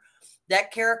her.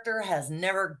 That character has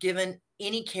never given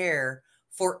any care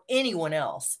for anyone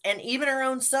else, and even her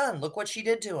own son. Look what she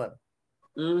did to him.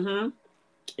 mm-hmm.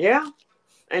 Yeah.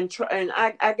 And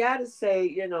I gotta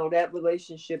say, that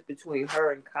relationship between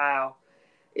her and Kyle,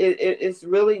 it's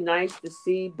really nice to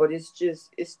see, but it's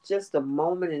just a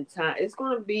moment in time. It's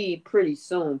gonna be pretty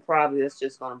soon, probably. It's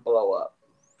just gonna blow up.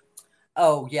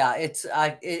 Oh yeah,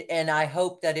 and I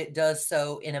hope that it does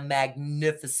so in a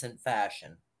magnificent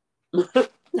fashion,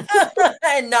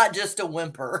 and not just a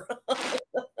whimper.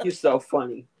 You're so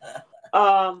funny.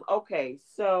 Okay,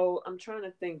 so I'm trying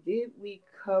to think. Did we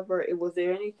cover it? Was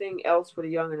there anything else for the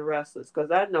Young and Restless?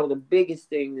 Because I know the biggest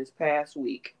thing this past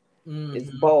week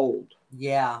is Mhm. Bold.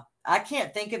 Yeah, I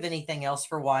can't think of anything else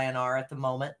for YNR at the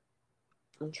moment.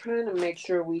 I'm trying to make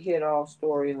sure we hit all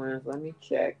storylines. Let me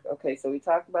check. Okay, so we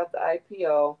talked about the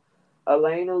IPO,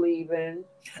 Elena leaving.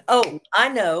 Oh, I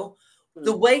know.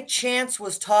 The Hmm. way Chance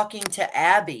was talking to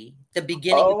Abby the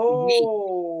beginning of the week,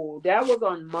 Oh, that was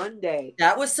on Monday.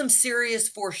 that was some serious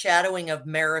foreshadowing of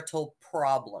marital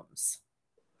problems.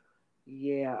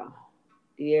 Yeah.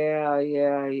 Yeah,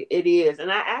 yeah, it is.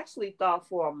 And I actually thought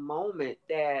for a moment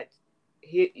that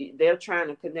they're trying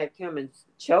to connect him and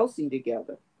Chelsea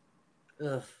together.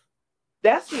 Ugh.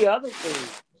 That's the other thing.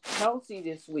 Chelsea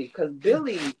this week, because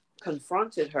Billy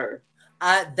confronted her.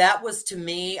 That was, to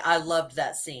me, I loved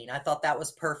that scene. I thought that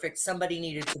was perfect. Somebody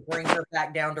needed to bring her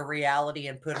back down to reality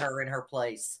and put her in her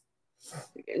place.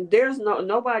 There's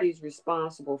nobody's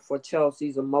responsible for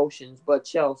Chelsea's emotions but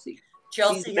Chelsea. She's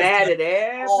Chelsea has mad done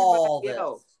at all everybody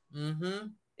else. this. Mm-hmm.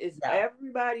 It's Yeah.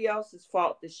 everybody else's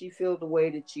fault that she feels the way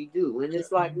that she do. And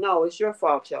it's like, Mhm. no, it's your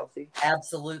fault, Chelsea.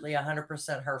 Absolutely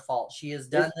 100% her fault. She has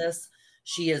done It's this.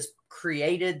 She has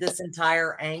created this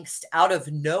entire angst out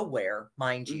of nowhere,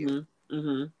 mind you. mm-hmm,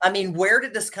 mm-hmm. I mean, where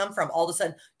did this come from? All of a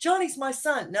sudden, Johnny's my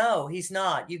son. No, he's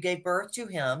not. You gave birth to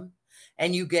him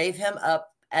and you gave him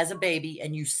up as a baby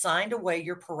and you signed away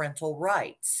your parental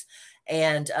rights.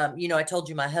 And, I told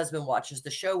you my husband watches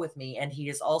the show with me and he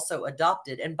is also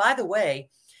adopted. And by the way,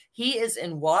 he is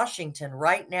in Washington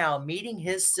right now meeting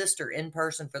his sister in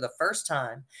person for the first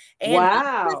time and meeting his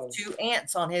Wow. two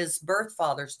aunts on his birth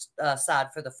father's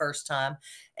side for the first time.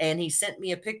 And he sent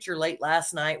me a picture late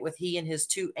last night with he and his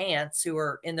two aunts who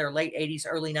are in their late 80s,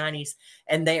 early 90s,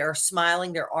 and they are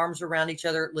smiling, their arms around each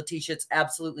other. Letitia, it's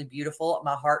absolutely beautiful.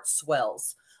 My heart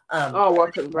swells. Oh,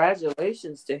 well,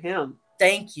 congratulations to him.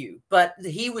 Thank you. But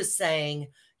he was saying,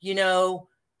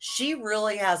 she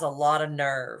really has a lot of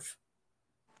nerve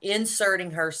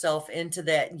inserting herself into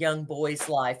that young boy's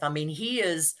life. I mean, he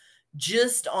is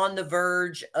just on the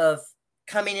verge of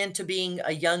coming into being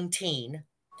a young teen,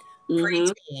 Mm-hmm.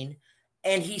 preteen,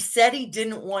 and he said he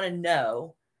didn't want to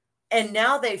know. And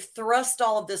now they've thrust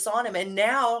all of this on him. And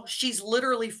now she's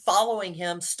literally following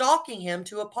him, stalking him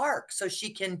to a park so she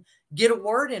can get a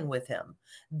word in with him.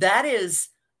 That is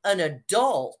an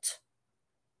adult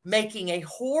making a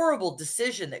horrible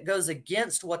decision that goes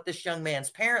against what this young man's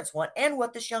parents want and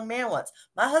what this young man wants.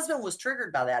 My husband was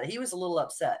triggered by that. He was a little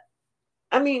upset.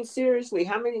 I mean, seriously,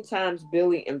 how many times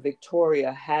Billy and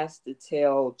Victoria has to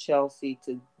tell Chelsea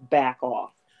to back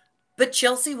off? But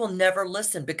Chelsea will never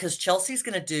listen because Chelsea's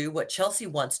going to do what Chelsea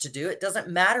wants to do. It doesn't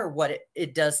matter what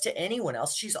it does to anyone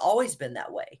else. She's always been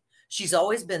that way. She's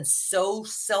always been so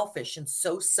selfish and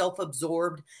so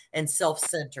self-absorbed and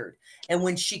self-centered. And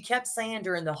when she kept saying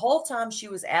during the whole time she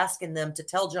was asking them to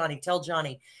tell Johnny,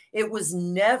 it was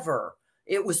never,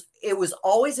 it was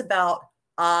always about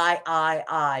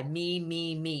I,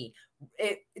 me.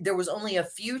 there was only a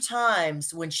few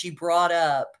times when she brought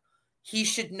up he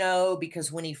should know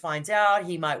because when he finds out,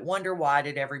 he might wonder why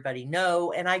did everybody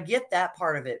know? And I get that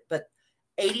part of it, but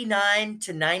 89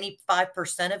 to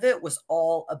 95% of it was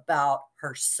all about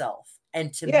herself.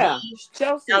 And to me,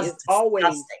 Chelsea that's is always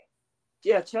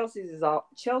disgusting.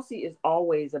 Chelsea is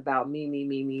always about me, me,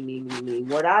 me, me, me, me, me.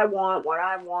 What I want,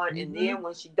 and then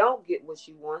when she don't get what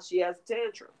she wants, she has a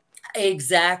tantrum.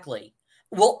 Exactly.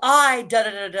 Well, well,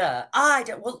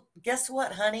 guess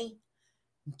what, honey?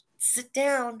 Sit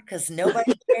down because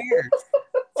nobody cares.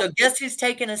 So guess who's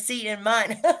taking a seat in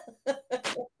mine?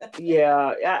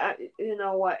 Yeah, you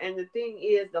know what? And the thing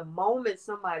is, the moment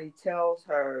somebody tells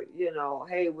her,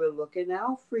 hey, we're looking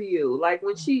out for you, like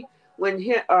when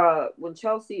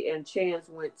Chelsea and Chance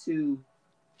went to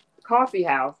coffee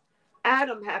house,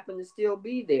 Adam happened to still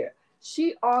be there.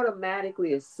 She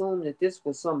automatically assumed that this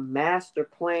was some master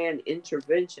plan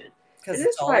intervention. And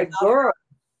it's like, girl,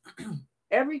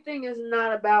 everything is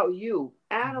not about you.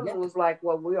 Adam was like,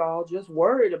 well, we're all just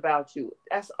worried about you.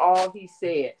 That's all he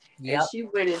said. And she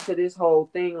went into this whole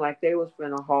thing like they was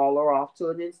finna haul her off to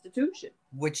an institution.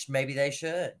 Which maybe they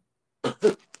should.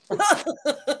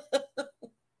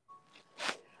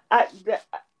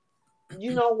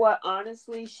 You know what?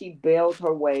 Honestly, she bailed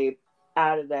her way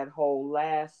out of that whole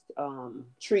last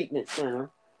treatment center.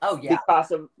 Oh yeah,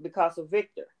 because of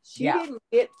Victor. She didn't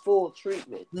get full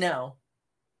treatment. No,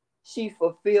 she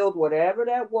fulfilled whatever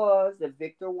that was that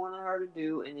Victor wanted her to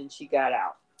do, and then she got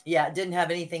out. Yeah, it didn't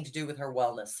have anything to do with her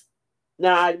wellness.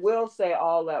 Now, I will say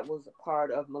all that was a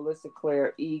part of Melissa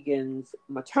Claire Egan's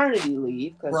maternity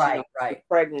leave because she was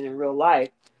pregnant in real life.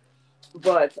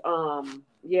 But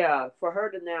yeah, for her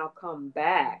to now come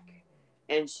back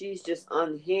and she's just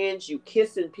unhinged, you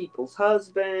kissing people's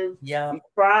husbands. Yeah. You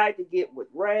tried to get with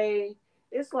Ray.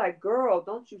 It's like, girl,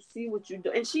 don't you see what you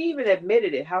do? And she even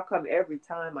admitted it. How come every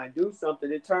time I do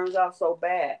something, it turns out so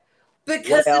bad?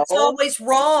 Because it's always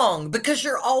wrong. Because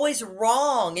you're always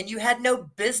wrong. And you had no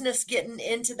business getting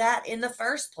into that in the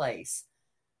first place.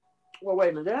 Well, wait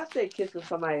a minute. Did I say kissing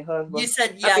somebody's husband? You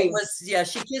said, it was,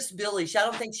 she kissed Billy. I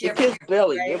don't think she ever kissed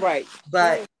Billy. You're right.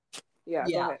 But, yeah,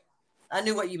 go ahead. I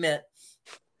knew what you meant.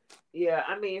 Yeah,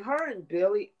 I mean, her and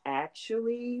Billy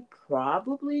actually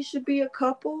probably should be a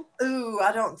couple. Ooh,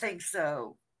 I don't think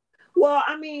so. Well,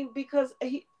 I mean, because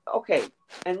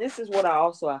and this is what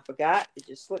I forgot. It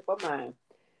just slipped my mind.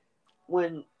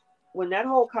 When that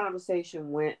whole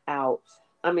conversation went out,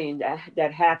 I mean,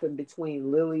 that happened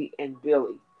between Lily and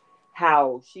Billy,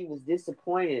 how she was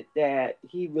disappointed that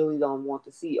he really don't want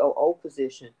the COO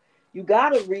position. You got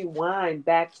to rewind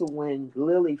back to when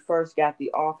Lily first got the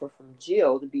offer from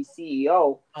Jill to be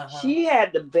CEO. She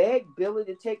had to beg Billy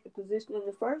to take the position in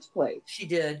the first place. She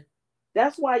did.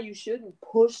 That's why you shouldn't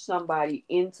push somebody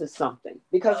into something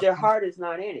because their heart is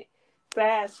not in it.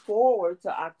 Fast forward to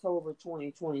October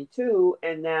 2022,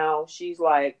 and now she's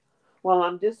like, well,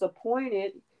 I'm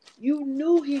disappointed. You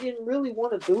knew he didn't really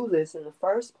want to do this in the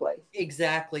first place.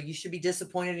 Exactly. You should be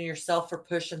disappointed in yourself for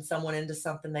pushing someone into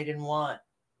something they didn't want.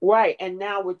 Right. And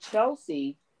now with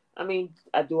Chelsea, I mean,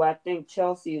 do I think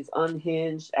Chelsea is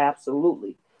unhinged?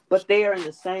 Absolutely. But they are in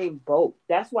the same boat.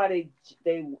 That's why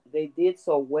they did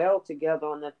so well together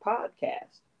on that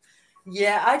podcast.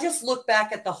 Yeah, I just look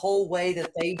back at the whole way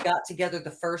that they got together the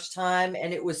first time,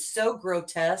 and it was so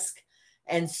grotesque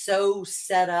and so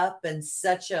set up and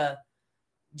such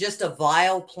just a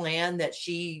vile plan that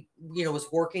she, was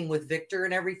working with Victor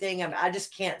and everything. I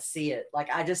just can't see it. Like,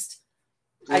 I guess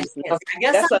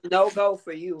that's a no-go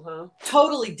for you, huh?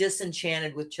 Totally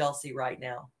disenchanted with Chelsea right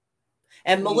now.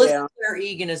 And Melissa Claire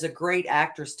Egan is a great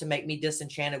actress to make me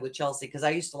disenchanted with Chelsea because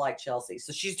I used to like Chelsea.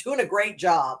 So she's doing a great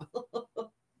job.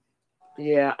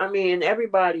 Yeah, I mean,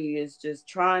 everybody is just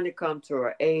trying to come to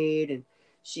her aid and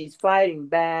she's fighting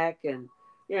back and,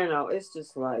 it's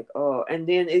just like, oh, and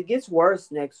then it gets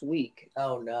worse next week.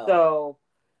 Oh, no. So,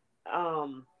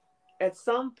 at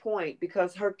some point,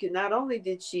 because not only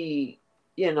did she,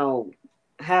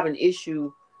 have an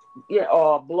issue,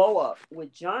 or a blow up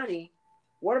with Johnny,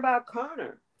 what about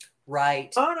Connor?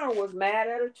 Right. Connor was mad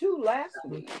at her too last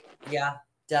week. Yeah,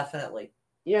 definitely.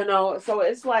 So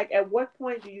it's like, at what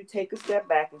point do you take a step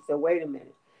back and say, wait a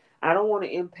minute, I don't want to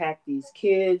impact these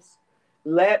kids.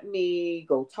 Let me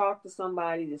go talk to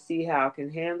somebody to see how I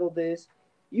can handle this.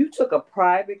 You took a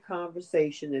private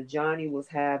conversation that Johnny was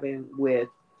having with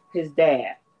his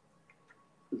dad.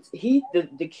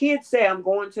 The kids say, I'm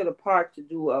going to the park to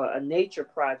do a nature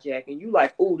project. And you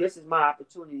like, oh, this is my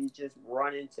opportunity to just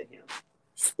run into him.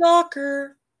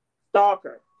 Stalker.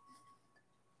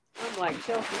 I'm like,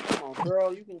 Chelsea, come on,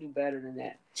 girl, you can do better than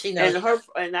that. She knows.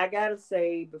 And I gotta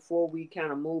say, before we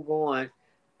kind of move on,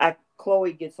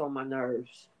 Chloe gets on my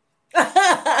nerves.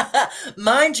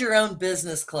 Mind your own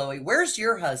business, Chloe. Where's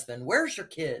your husband? Where's your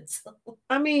kids?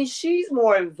 I mean, she's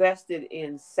more invested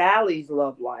in Sally's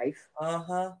love life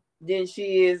Uh-huh. than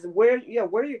she is where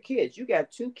are your kids? You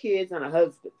got 2 kids and a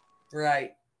husband.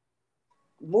 Right.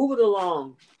 Move it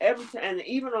along. Every time, and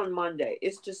even on Monday,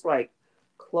 it's just like,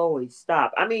 Chloe,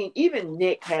 stop. I mean, even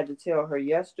Nick had to tell her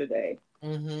yesterday,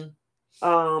 you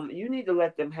need to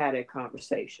let them have that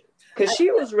conversation. Because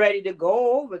she was ready to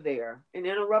go over there and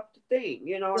interrupt the thing.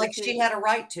 You know what like she had a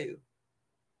right to.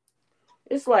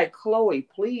 It's like, Chloe,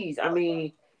 please. I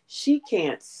mean, she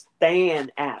can't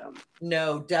stand Adam.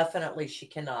 No, definitely she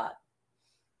cannot.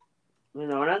 You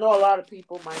know, and I know a lot of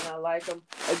people might not like him.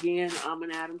 Again, I'm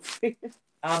an Adam fan.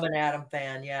 I'm an Adam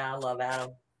fan. Yeah, I love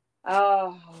Adam.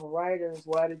 Oh, writers,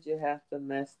 why did you have to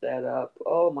mess that up?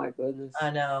 Oh, my goodness. I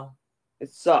know.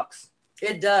 It sucks.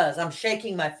 It does. I'm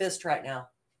shaking my fist right now.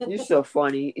 You're so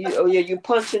funny. You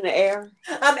punch in the air?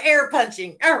 I'm air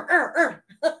punching. You're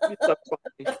so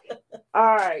funny.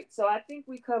 All right. So I think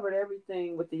we covered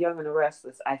everything with The Young and the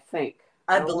Restless, I think.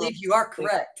 I believe you are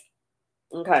correct.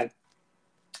 Okay.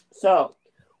 So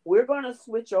we're going to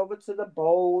switch over to the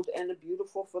bold and the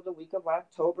beautiful for the week of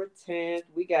October 10th.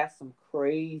 We got some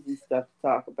crazy stuff to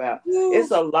talk about. Woo.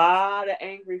 It's a lot of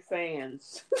angry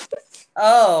fans.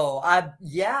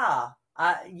 Yeah.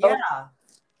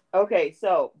 Okay,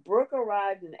 so Brooke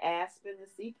arrived in Aspen to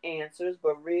seek answers,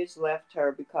 but Ridge left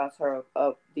her because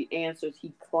of the answers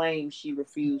he claimed she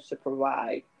refused to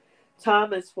provide.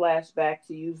 Thomas flashed back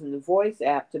to using the voice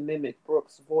app to mimic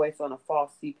Brooke's voice on a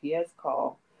false CPS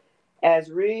call.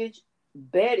 As Ridge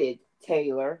bedded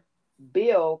Taylor,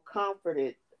 Bill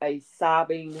comforted a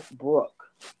sobbing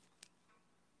Brooke.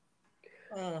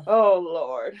 Oh,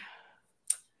 Lord.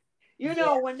 You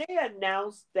know, when they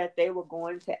announced that they were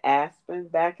going to Aspen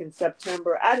back in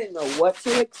September, I didn't know what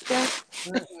to expect.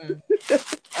 No.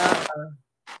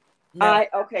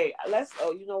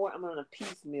 You know what? I'm going to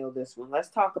piecemeal this one. Let's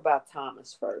talk about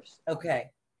Thomas first.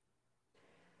 Okay.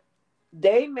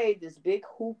 They made this big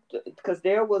hoop because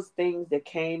there was things that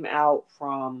came out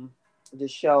from the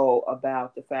show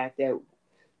about the fact that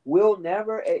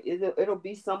it'll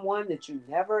be someone that you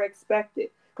never expected.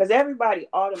 Because everybody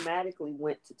automatically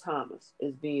went to Thomas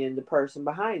as being the person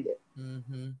behind it.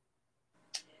 Mm-hmm.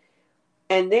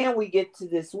 And then we get to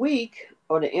this week,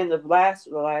 or the end of last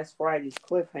Friday's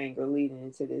cliffhanger leading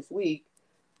into this week,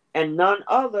 and none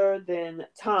other than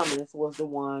Thomas was the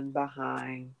one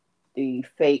behind the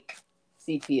fake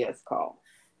CPS call.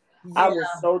 Yeah. I was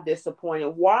so disappointed.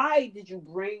 Why did you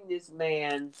bring this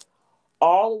man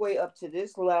all the way up to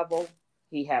this level?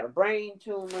 He had a brain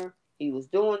tumor. He was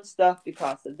doing stuff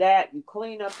because of that. You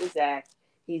clean up his act.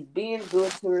 He's being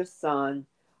good to his son.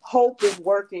 Hope is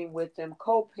working with him,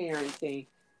 co-parenting.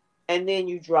 And then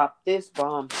you drop this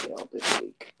bombshell this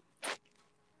week.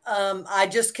 I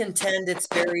just contend it's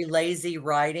very lazy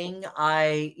writing.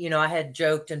 I had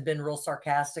joked and been real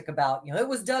sarcastic about, it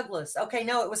was Douglas. Okay,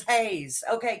 no, it was Hayes.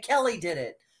 Okay, Kelly did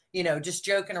it. Just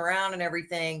joking around and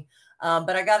everything.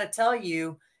 But I got to tell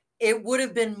you, it would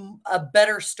have been a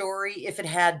better story if it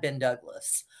had been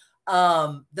Douglas.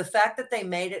 The fact that they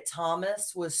made it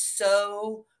Thomas was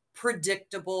so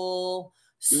predictable,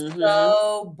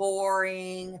 so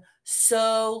boring,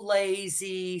 so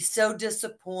lazy, so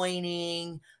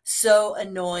disappointing, so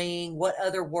annoying. What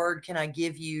other word can I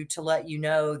give you to let you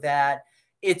know that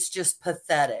it's just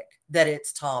pathetic that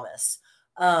it's Thomas?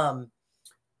 And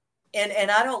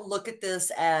I don't look at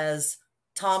this as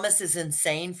Thomas is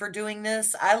insane for doing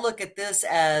this. I look at this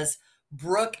as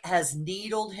Brooke has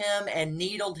needled him, and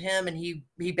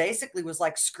he basically was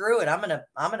like, screw it. I'm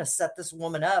gonna set this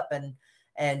woman up,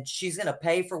 and she's gonna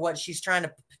pay for what she's trying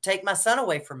to take my son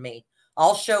away from me.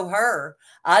 I'll show her.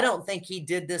 I don't think he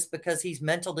did this because he's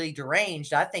mentally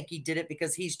deranged. I think he did it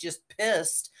because he's just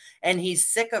pissed and he's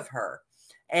sick of her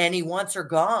and he wants her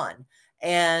gone.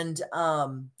 And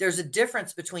there's a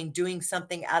difference between doing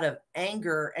something out of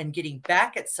anger and getting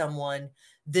back at someone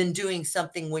than doing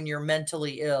something when you're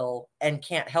mentally ill and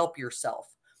can't help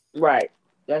yourself. Right.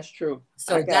 That's true.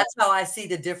 So that's how I see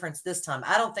the difference this time.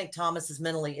 I don't think Thomas is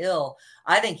mentally ill.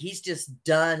 I think he's just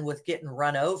done with getting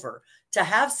run over. To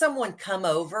have someone come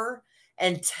over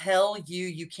and tell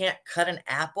you can't cut an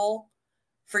apple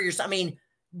for yourself. I mean,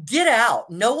 get out.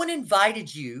 No one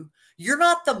invited you. You're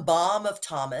not the mom of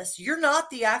Thomas. You're not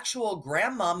the actual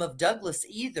grandmom of Douglas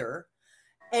either.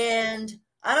 And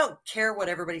I don't care what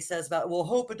everybody says about, well,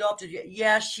 Hope adopted you.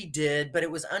 Yeah, she did, but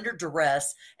it was under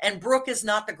duress. And Brooke is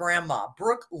not the grandma.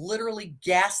 Brooke literally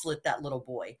gaslit that little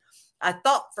boy. I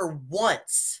thought for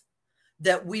once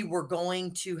that we were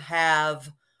going to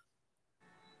have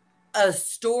a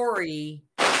story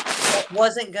that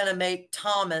wasn't going to make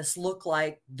Thomas look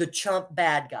like the chump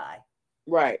bad guy.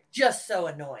 Right. Just so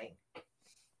annoying.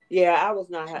 Yeah,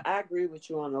 I agree with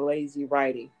you on the lazy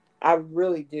writing. I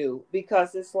really do.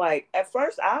 Because it's like, at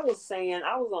first I was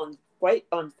on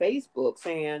Facebook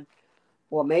saying,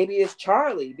 well, maybe it's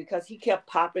Charlie, because he kept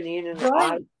popping in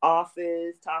Right. the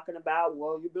office talking about,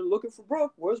 well, you've been looking for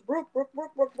Brooke. Where's Brooke?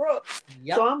 Brooke.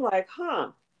 Yep. So I'm like,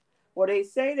 huh. Well, they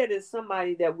say that it's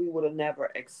somebody that we would have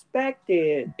never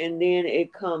expected. And then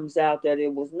it comes out that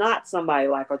it was not somebody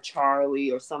like a Charlie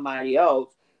or somebody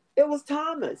else. It was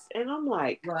Thomas. And I'm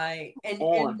like, right. And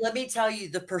on. let me tell you,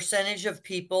 the percentage of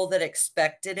people that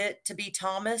expected it to be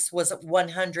Thomas was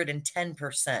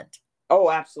 110%.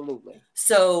 Oh, absolutely.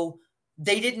 So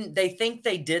they think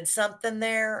they did something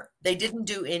there. They didn't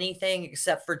do anything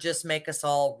except for just make us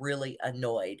all really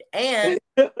annoyed. And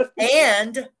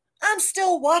I'm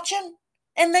still watching,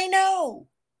 and they know.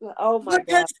 Oh my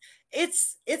Because God.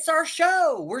 it's our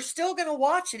show. We're still going to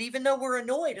watch it even though we're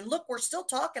annoyed. And look, we're still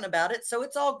talking about it, so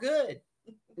it's all good.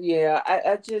 Yeah,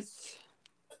 I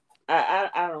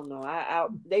don't know.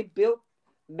 They built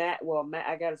Matt. Well, Matt,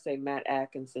 I gotta say Matt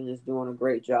Atkinson is doing a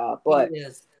great job, He but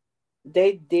is.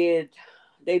 they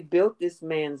built this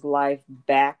man's life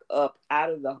back up out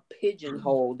of the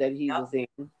pigeonhole that he was in,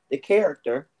 the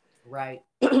character, Right.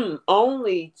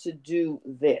 only to do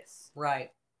this.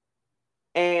 Right.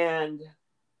 And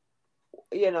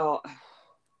you know,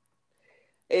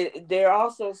 they're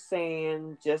also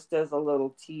saying, just as a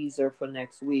little teaser for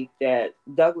next week, that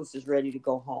Douglas is ready to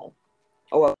go home.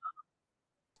 Oh,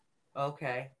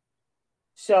 Okay.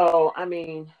 so I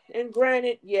mean, and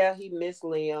granted, yeah, he missed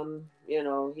Liam. You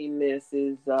know, he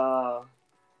misses Beth,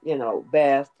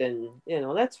 and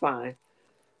that's fine.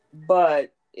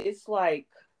 But it's like,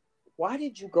 why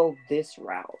did you go this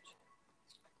route?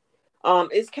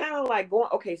 It's kind of like going.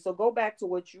 Okay, so go back to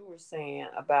what you were saying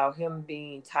about him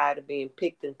being tired of being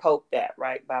picked and poked at,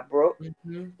 right, by Brooke.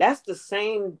 Mm-hmm. That's the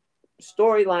same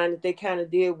storyline that they kind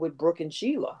of did with Brooke and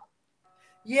Sheila.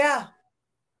 Yeah.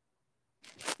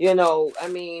 I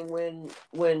mean, when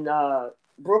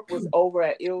Brooke was over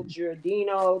at Il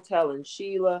Giardino telling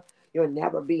Sheila, "You'll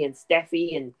never be in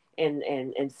Steffi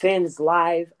and Finn's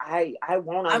life. I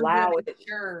won't I'm allow really it."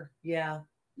 sure. Yeah.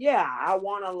 Yeah, I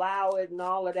won't allow it and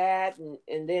all of that,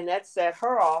 and then that set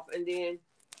her off. And then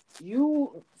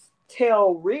you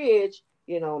tell Ridge,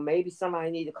 maybe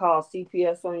somebody need to call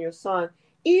CPS on your son,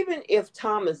 even if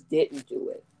Thomas didn't do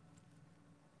it.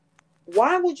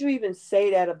 Why would you even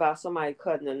say that about somebody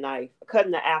cutting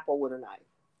the apple with a knife?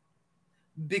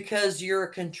 Because you're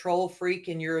a control freak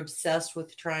and you're obsessed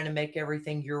with trying to make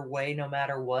everything your way no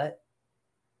matter what.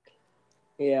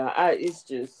 Yeah, it's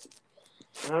just,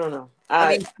 I don't know. I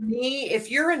mean, for me,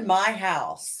 if you're in my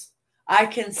house, I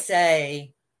can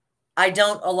say, I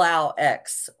don't allow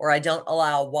X or I don't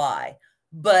allow Y,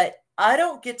 but I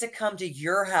don't get to come to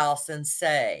your house and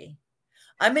say,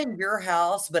 I'm in your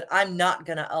house, but I'm not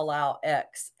going to allow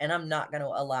X and I'm not going to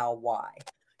allow Y.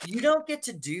 You don't get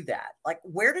to do that. Like,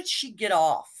 where did she get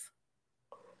off?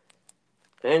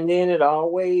 And then it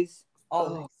always,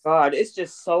 oh God, it's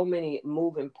just so many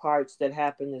moving parts that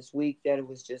happened this week that it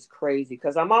was just crazy.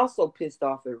 Because I'm also pissed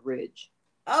off at Ridge.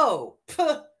 Oh,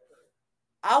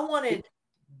 I wanted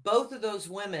both of those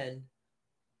women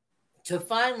to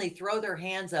finally throw their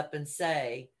hands up and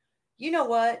say, you know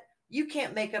what? You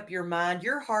can't make up your mind.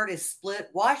 Your heart is split.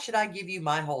 Why should I give you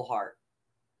my whole heart?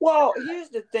 Well, here's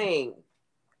the thing.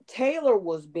 Taylor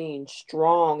was being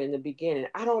strong in the beginning.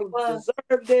 I don't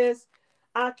deserve this.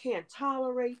 I can't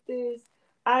tolerate this.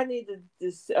 I need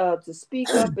to speak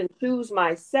up and choose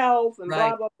myself and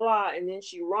blah, blah, blah. And then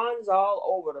she runs all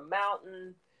over the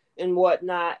mountain and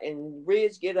whatnot. And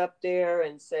Ridge get up there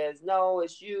and says, no,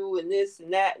 it's you and this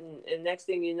and that. And next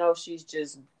thing you know, she's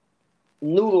just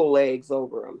noodle legs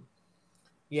over him.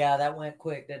 Yeah, that went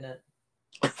quick, didn't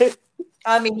it?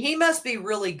 I mean, he must be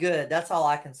really good. That's all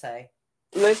I can say.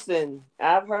 Listen,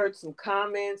 I've heard some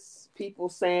comments, people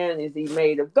saying, is he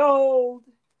made of gold?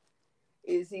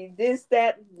 Is he this,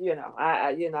 that?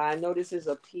 I know this is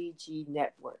a PG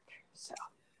network, so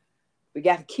we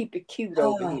got to keep it cute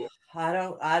over here. I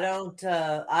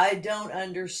don't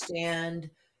understand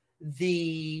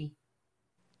the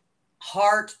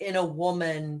heart in a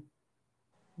woman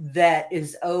that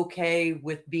is okay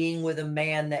with being with a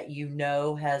man that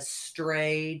has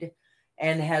strayed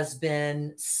and has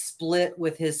been split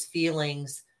with his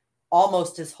feelings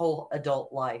almost his whole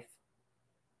adult life.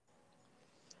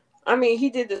 I mean, he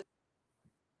did the,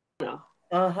 you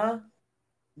know,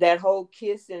 that whole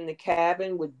kiss in the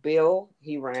cabin with Bill.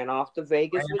 He ran off to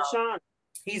Vegas with Sean.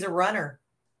 He's a runner.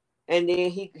 And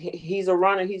then he's a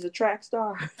runner. He's a track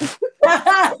star.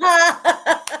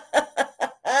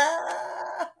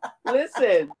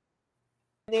 Listen.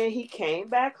 And then he came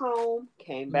back home,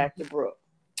 came back to Brooke.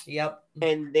 Yep.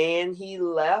 And then he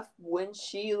left when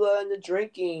Sheila and the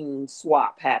drinking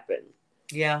swap happened.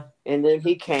 Yeah. And then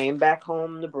he came back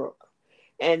home to Brooke.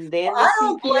 And then I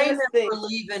don't blame him for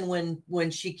leaving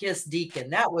when she kissed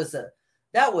Deacon. That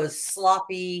was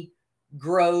sloppy,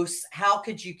 gross. How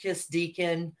could you kiss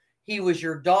Deacon? He was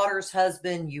your daughter's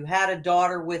husband. You had a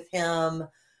daughter with him.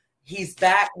 He's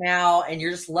back now, and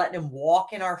you're just letting him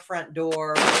walk in our front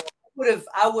door.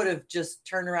 I would have just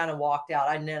turned around and walked out.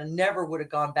 I never would have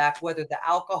gone back, whether the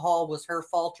alcohol was her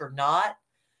fault or not.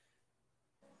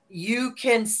 You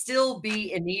can still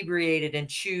be inebriated and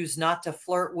choose not to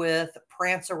flirt with,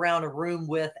 prance around a room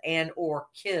with, and or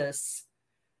kiss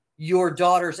your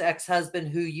daughter's ex-husband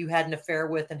who you had an affair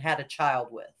with and had a child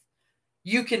with.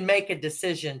 You can make a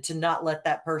decision to not let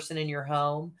that person in your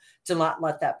home, to not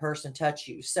let that person touch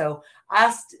you. So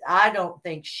I don't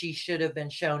think she should have been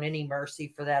shown any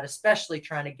mercy for that, especially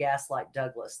trying to gaslight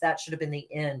Douglas. That should have been the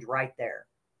end right there.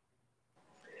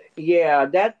 Yeah,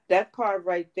 that part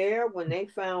right there, when they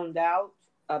found out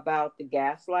about the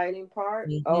gaslighting part,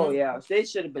 oh yeah, they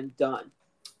should have been done.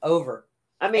 Over.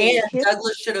 I mean, and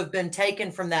Douglas should have been taken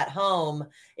from that home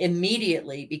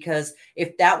immediately, because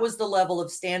if that was the level of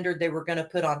standard they were going to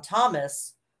put on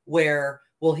Thomas, where,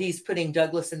 well, he's putting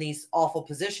Douglas in these awful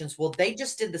positions. Well, they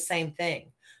just did the same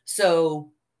thing.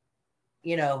 So,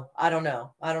 you know, I don't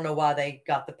know. I don't know why they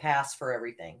got the pass for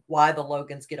everything. Why the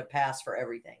Logans get a pass for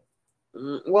everything.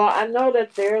 Well, I know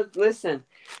that listen,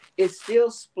 it's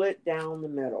still split down the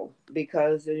middle,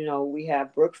 because, you know, we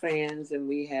have Brooke fans and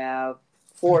we have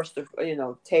Forrester, you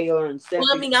know, Taylor and Stephanie.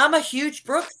 Well, I mean, I'm a huge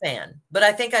Brooke fan, but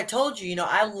I think I told you, you know,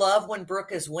 I love when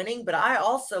Brooke is winning, but I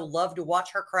also love to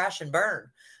watch her crash and burn,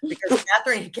 because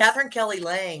Catherine Kelly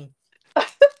Lang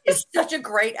is such a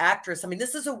great actress. I mean,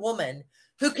 this is a woman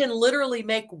who can literally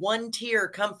make one tear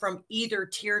come from either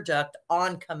tear duct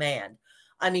on command.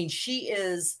 I mean, she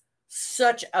is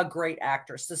such a great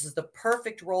actress. This is the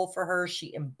perfect role for her.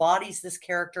 She embodies this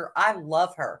character. I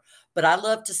love her, but I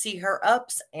love to see her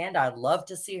ups and I love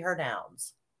to see her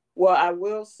downs. Well, I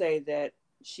will say that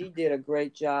she did a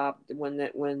great job when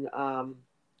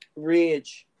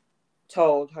Ridge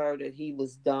told her that he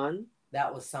was done.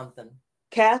 That was something.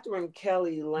 Catherine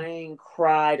Kelly Lang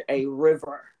cried a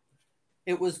river.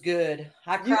 It was good.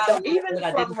 I cried. Even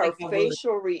from her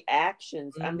facial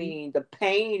reactions. I mean, the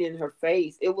pain in her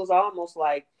face, it was almost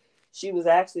like she was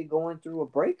actually going through a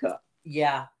breakup.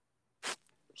 Yeah.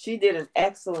 She did an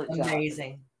excellent job.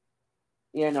 Amazing.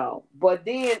 You know, but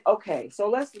then, okay, so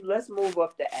let's move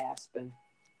up to Aspen.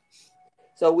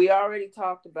 So we already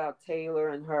talked about Taylor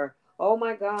and her, oh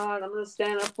my God, I'm going to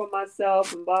stand up for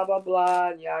myself and blah, blah,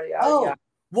 blah, and yada, yada, yada.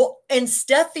 Well, and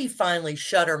Steffi finally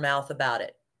shut her mouth about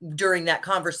it. During that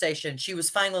conversation, she was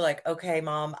finally like, okay,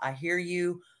 Mom, I hear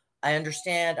you. I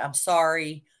understand. I'm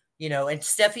sorry. You know, and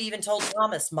Steffi even told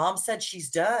Thomas, Mom said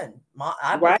she's done. Mom,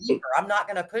 I believe her. I'm not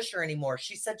going to push her anymore.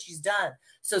 She said she's done.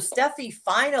 So Steffi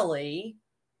finally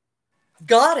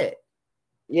got it.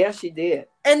 Yeah, she did.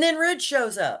 And then Ridge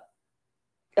shows up.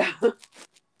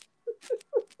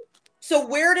 So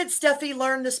where did Steffi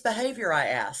learn this behavior, I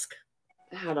ask?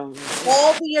 I don't know.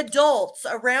 All the adults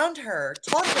around her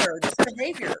taught her this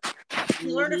behavior. She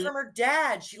learned it from her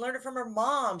dad. She learned it from her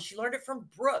mom. She learned it from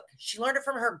Brooke. She learned it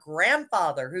from her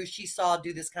grandfather, who she saw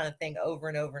do this kind of thing over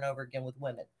and over and over again with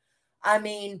women. I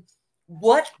mean,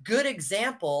 what good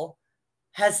example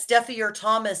has Steffi or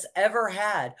Thomas ever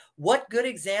had? What good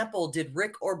example did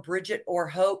Rick or Bridget or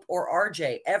Hope or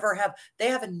RJ ever have? They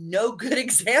have no good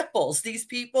examples. These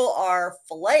people are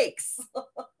flakes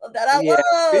that I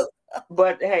love.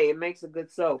 But hey, it makes a good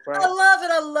soap, right? I love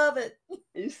it. I love it.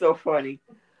 You're so funny.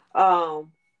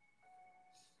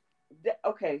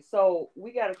 Okay, so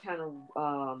we got to kind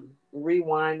of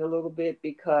rewind a little bit,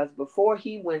 because before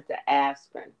he went to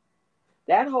Aspen,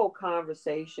 that whole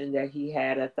conversation that he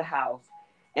had at the house,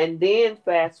 and then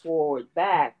fast forward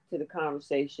back to the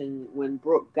conversation when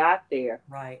Brooke got there.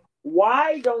 Right.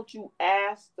 Why don't you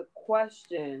ask the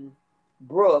question,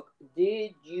 Brooke,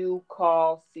 did you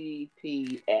call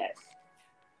CPS?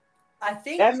 I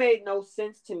think that made no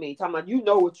sense to me. Talking about, you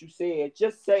know what you said.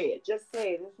 Just say it. Just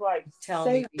say it. It's like,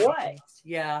 say what?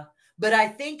 Yeah. But I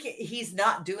think he's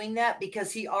not doing that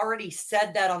because he already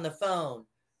said that on the phone.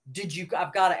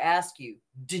 I've got to ask you,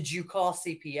 did you call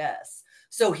CPS?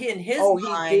 So in his he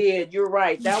mind, did. You're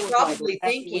right. That he's was like probably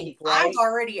last thinking, week, I've right?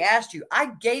 already asked you.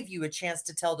 I gave you a chance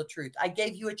to tell the truth. I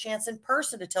gave you a chance in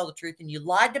person to tell the truth, and you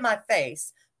lied to my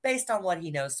face based on what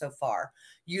he knows so far.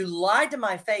 You lied to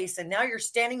my face, and now you're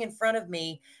standing in front of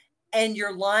me, and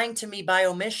you're lying to me by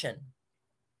omission.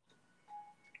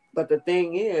 But the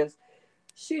thing is,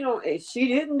 she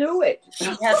didn't do it.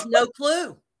 She has no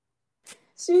clue.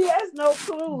 She has no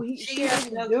clue. She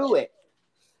didn't do clue. it.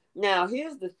 Now,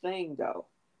 here's the thing, though.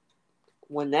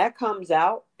 When that comes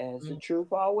out, as the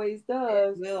truth always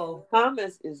does,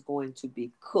 Thomas is going to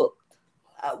be cooked.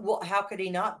 Well, how could he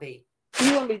not be?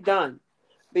 He will be done.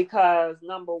 Because,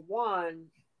 number one,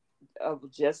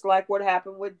 just like what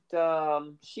happened with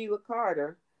Sheila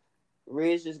Carter,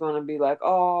 Ridge is going to be like,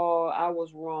 oh, I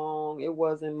was wrong. It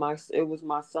was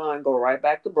my son. Go right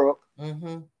back to Brooke.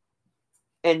 Mm-hmm.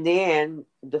 And then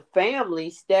the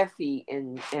family, Steffi,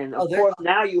 and of course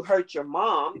now you hurt your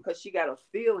mom because she got her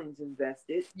feelings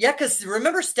invested. Yeah, because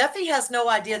remember, Steffi has no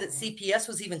idea that CPS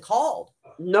was even called.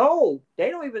 No,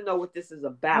 they don't even know what this is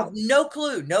about. No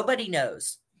clue. Nobody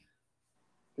knows.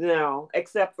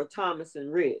 Except for Thomas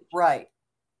and Ridge. Right.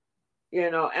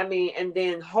 I mean, and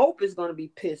then Hope is going to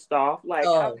be pissed off. Like,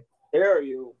 how dare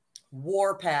you?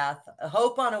 Warpath.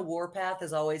 Hope on a warpath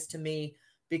is always, to me,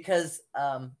 because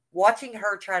watching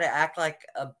her try to act like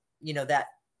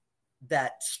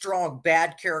that strong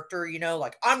bad character,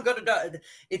 like I'm gonna die.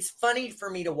 It's funny for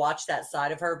me to watch that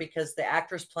side of her because the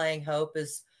actress playing Hope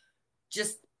is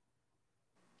just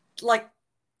like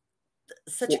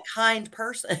such a kind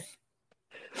person.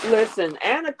 Listen,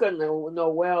 Annika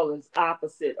Noel is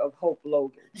opposite of Hope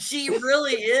Logan. She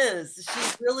really is.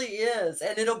 She really is.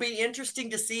 And it'll be interesting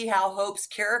to see how Hope's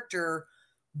character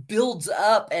builds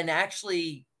up and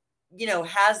actually,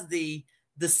 has the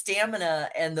stamina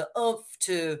and the oomph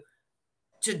to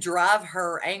drive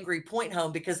her angry point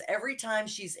home, because every time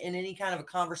she's in any kind of a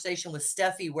conversation with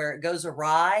Steffi where it goes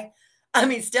awry, I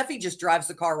mean, Steffi just drives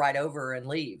the car right over her and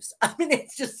leaves. I mean,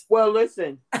 it's just... Well,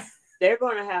 listen, they're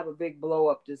going to have a big blow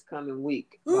up this coming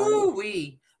week.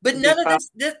 Ooh-wee. But none of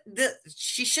this,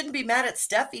 she shouldn't be mad at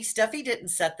Steffi. Steffi didn't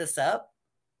set this up.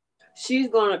 She's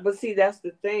going to, but see, that's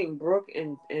the thing. Brooke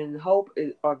and Hope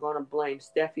are going to blame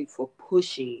Steffi for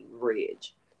pushing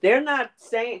Ridge. They're not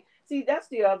saying... See, that's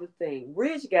the other thing.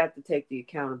 Ridge got to take the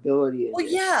accountability. Well,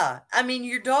 yeah. I mean,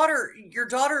 your daughter,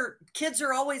 kids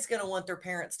are always going to want their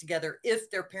parents together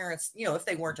if their parents, if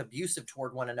they weren't abusive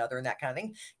toward one another and that kind of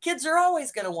thing. Kids are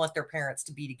always going to want their parents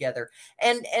to be together.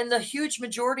 And the huge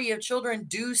majority of children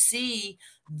do see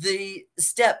the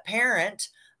step parent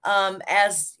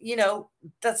as,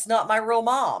 that's not my real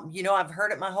mom. I've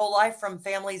heard it my whole life from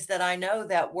families that I know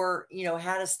that were,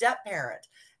 had a step parent.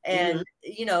 And,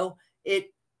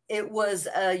 it was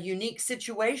a unique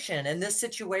situation, and this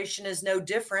situation is no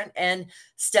different. And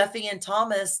Steffi and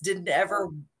Thomas didn't ever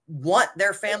want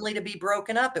their family to be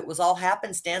broken up. It was all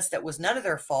happenstance. That was none of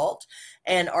their fault.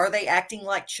 And are they acting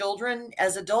like children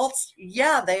as adults?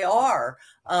 Yeah, they are.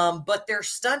 But they're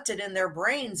stunted in their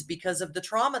brains because of the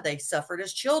trauma they suffered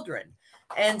as children.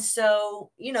 And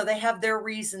so, they have their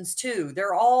reasons too. They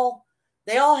all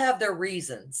have their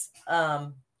reasons.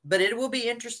 But it will be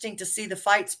interesting to see the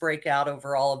fights break out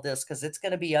over all of this, because it's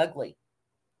going to be ugly.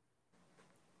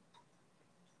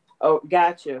 Oh,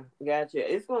 gotcha.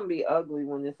 It's going to be ugly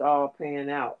when it's all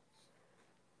paying out.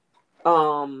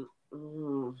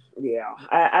 Yeah.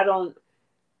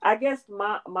 I guess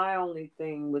my only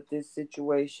thing with this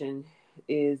situation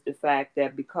is the fact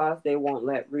that because they won't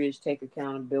let Ridge take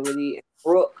accountability, and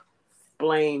Brooke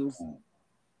blames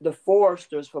the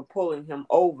Forresters for pulling him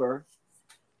over.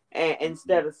 And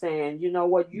instead of saying, you know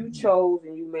what, you chose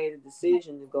and you made a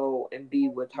decision to go and be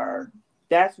with her.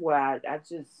 That's why I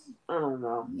don't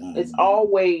know. It's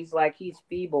always like he's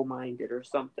feeble-minded or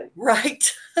something. Right.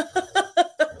 And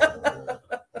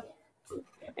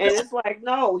it's like,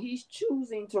 no, he's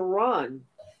choosing to run.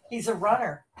 He's a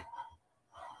runner.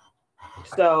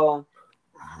 So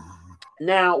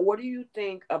now, what do you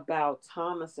think about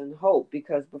Thomas and Hope?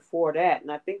 Because before that,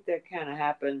 and I think that kind of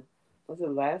happened, was it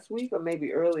last week or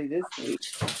maybe early this week?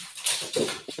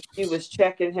 She was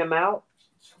checking him out.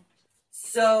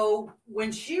 So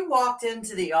when she walked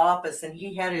into the office and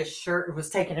he had was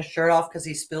taking his shirt off because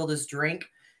he spilled his drink,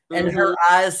 and her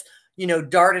eyes,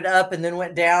 darted up and then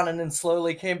went down and then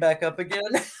slowly came back up again.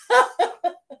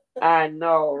 I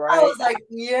know, right? I was like,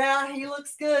 yeah, he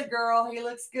looks good, girl. He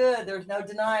looks good. There's no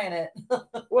denying it.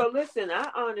 Well, listen, I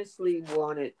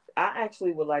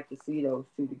actually would like to see those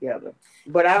two together.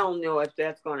 But I don't know if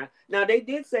that's going to... Now, they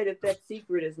did say that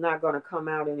secret is not going to come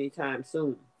out anytime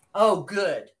soon. Oh,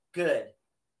 good.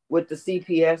 with the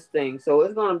CPS thing. So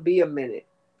it's going to be a minute.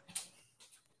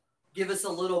 Give us a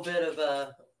little bit of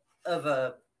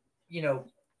a,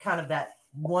 kind of that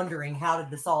wondering how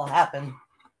did this all happen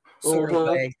sort of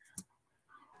way.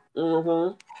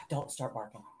 Don't start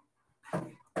barking.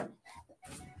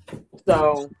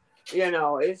 So,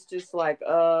 it's just like,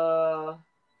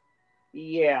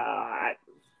 yeah,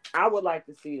 I would like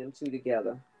to see them two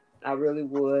together. I really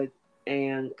would.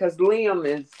 And because Liam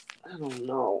is, I don't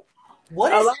know.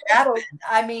 What has happened?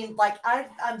 I mean, like,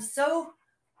 I'm so,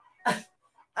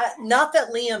 not that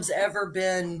Liam's ever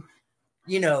been,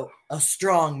 a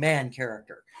strong man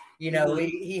character.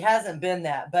 He hasn't been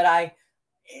that. But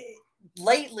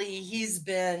lately he's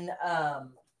been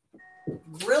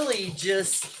really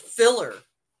just filler.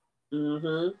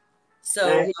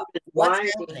 So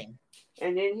what's happening?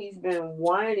 And then he's been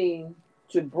whining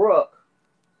to Brooke.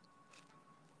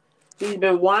 He's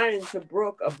been whining to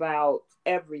Brooke about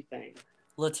everything.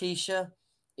 Letitia,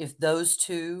 if those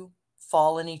two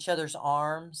fall in each other's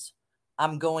arms,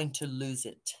 I'm going to lose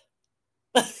it.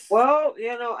 Well,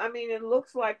 I mean, it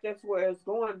looks like that's where it's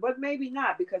going, but maybe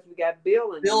not because we got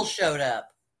Bill and Bill showed up.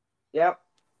 Yep.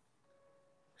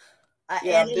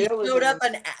 And he showed up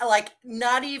like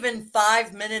not even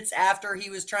 5 minutes after he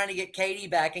was trying to get Katie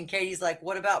back, and Katie's like,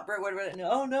 "What about Brooke? What about?"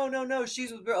 No,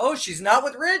 she's with Brooke. Oh, she's not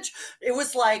with Ridge. It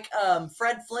was like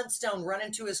Fred Flintstone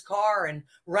running to his car and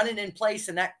running in place,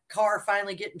 and that car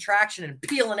finally getting traction and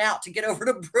peeling out to get over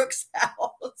to Brooke's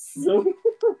house.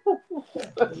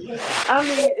 I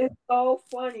mean, it's so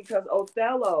funny because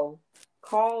Othello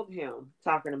called him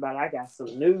talking about, I got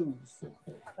some news,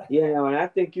 and I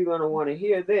think you're going to want to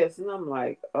hear this. And I'm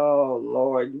like, oh,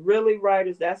 Lord, really,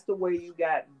 writers? That's the way you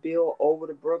got Bill over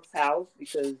to Brooke's house?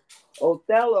 Because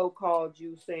Othello called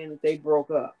you saying that they broke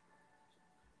up.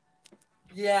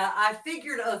 Yeah, I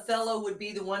figured Othello would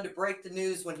be the one to break the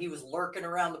news when he was lurking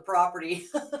around the property.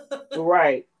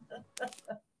 Right.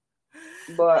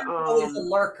 But always a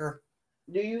lurker.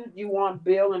 Do you want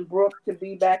Bill and Brooke to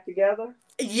be back together?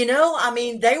 I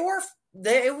mean, they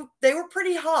were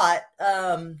pretty hot.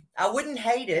 I wouldn't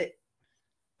hate it.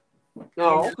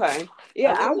 Oh, okay.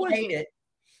 Yeah, I wouldn't hate it.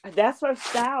 That's her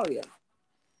stallion.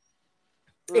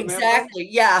 Remember? Exactly.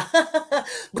 Yeah.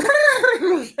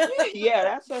 Yeah,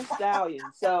 that's her stallion.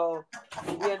 So,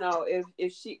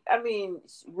 if she, I mean,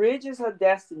 Ridge is her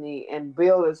destiny and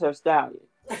Bill is her stallion.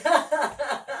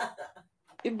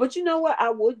 But you know what? I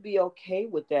would be okay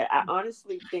with that. I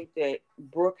honestly think that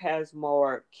Brooke has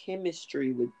more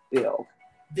chemistry with Bill.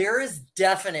 There is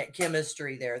definite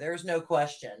chemistry there. There's no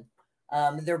question.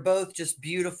 They're both just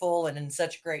beautiful and in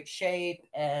such great shape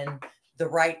and the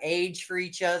right age for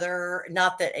each other.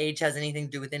 Not that age has anything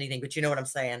to do with anything, but you know what I'm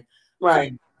saying?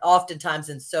 Right. Oftentimes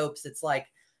in soaps, it's like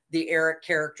the Eric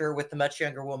character with the much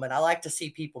younger woman. I like to see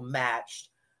people matched.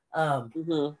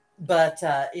 But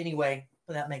anyway,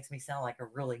 that makes me sound like a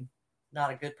really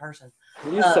not a good person.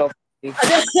 You're so funny.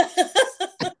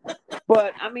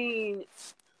 But I mean,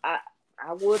 I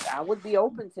would be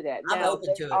open to that. I'm now,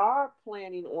 open to it. They are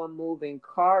planning on moving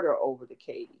Carter over to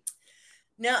Katie.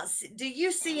 Now, do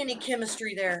you see any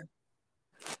chemistry there?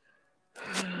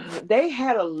 They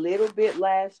had a little bit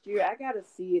last year. I got to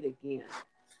see it again.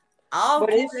 I'll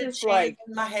put it like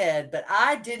in my head, but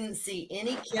I didn't see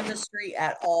any chemistry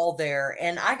at all there.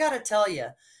 And I got to tell you,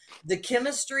 the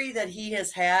chemistry that he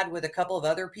has had with a couple of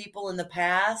other people in the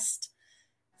past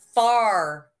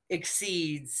far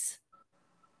exceeds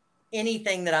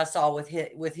anything that I saw with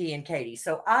he and Katie.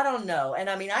 So I don't know. And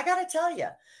I mean, I got to tell you,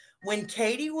 when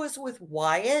Katie was with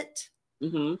Wyatt,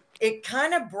 it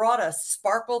kind of brought a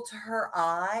sparkle to her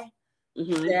eye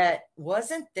that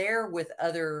wasn't there with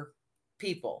other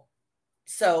people.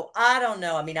 So I don't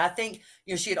know. I mean, I think,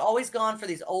 she had always gone for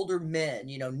these older men,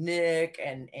 Nick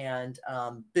and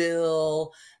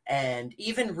Bill and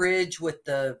even Ridge with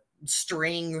the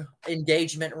string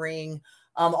engagement ring.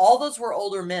 All those were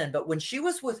older men. But when she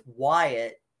was with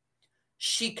Wyatt,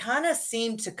 she kind of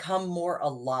seemed to come more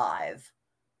alive.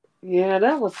 Yeah,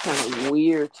 that was kind of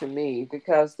weird to me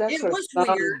because that's her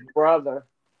son's brother.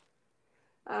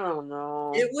 I don't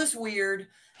know. It was weird.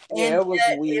 Yeah, it was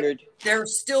weird. There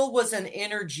still was an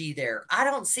energy there. I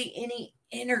don't see any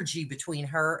energy between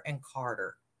her and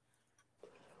Carter.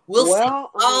 We'll see.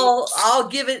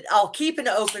 I'll keep an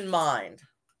open mind.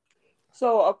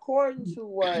 So according to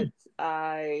what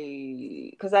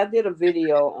because I did a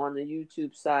video on the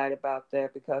YouTube side about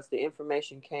that because the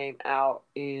information came out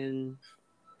in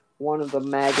one of the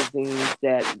magazines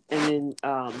and then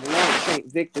Lawrence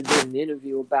St. Victor did an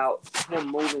interview about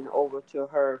him moving over to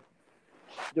her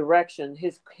direction,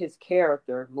 his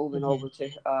character moving over to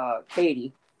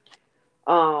Katie.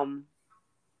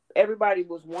 everybody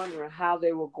was wondering how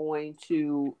they were going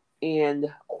to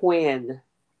end Quinn.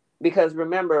 Because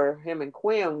remember, him and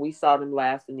Quinn, we saw them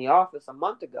last in the office a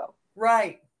month ago.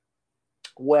 Right.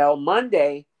 Well,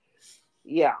 Monday,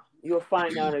 yeah, you'll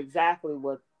find out exactly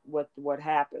what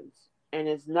happens. And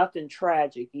it's nothing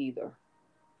tragic either.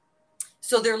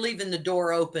 So they're leaving the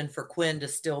door open for Quinn to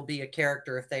still be a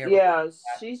character if they ever. Yeah,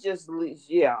 she's just,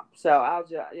 yeah. So I'll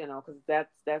just, because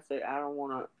that's it. I don't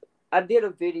want to. I did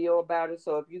a video about it.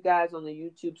 So if you guys on the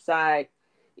YouTube side,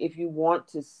 if you want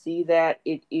to see that,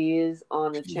 it is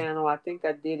on the channel. I think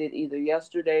I did it either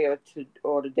yesterday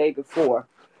or the day before.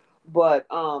 But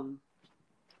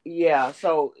yeah.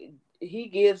 So he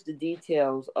gives the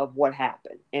details of what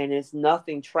happened, and it's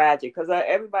nothing tragic because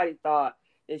everybody thought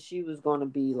that she was going to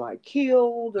be like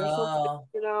killed or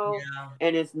something, Yeah.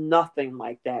 and it's nothing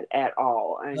like that at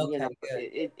all. And Okay,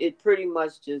 good. it pretty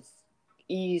much just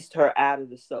eased her out of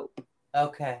the soap.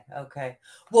 Okay.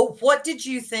 Well, what did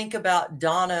you think about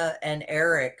Donna and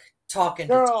Eric talking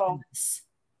to Thomas?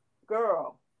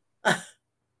 Girl, I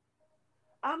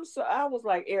was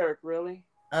like, Eric, really?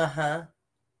 Uh-huh.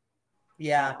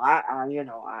 Yeah. I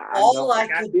know I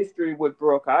got history with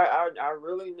Brooke. I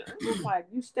really, it was like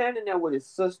you standing there with his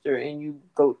sister and you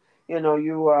go,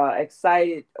 you are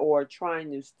excited or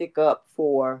trying to stick up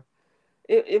for.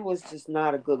 It was just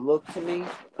not a good look to me.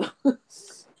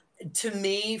 To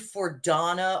me, for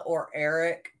Donna or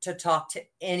Eric to talk to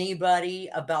anybody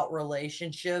about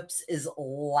relationships is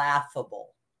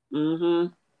laughable.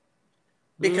 Mm-hmm.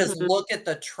 Because look at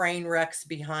the train wrecks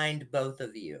behind both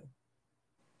of you.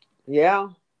 Yeah,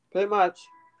 pretty much.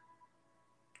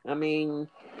 I mean,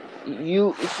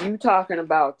 you talking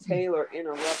about Taylor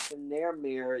interrupting their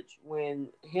marriage when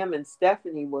him and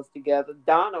Stephanie was together.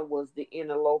 Donna was the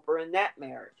interloper in that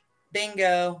marriage.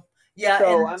 Bingo. Yeah.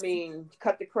 So, I mean,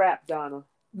 cut the crap, Donna.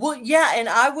 Well, yeah, and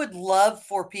I would love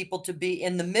for people to be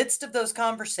in the midst of those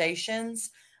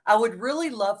conversations. I would really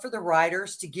love for the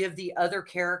writers to give the other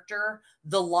character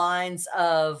the lines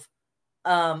of,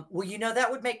 well,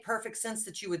 that would make perfect sense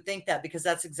that you would think that because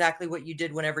that's exactly what you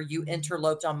did whenever you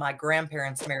interloped on my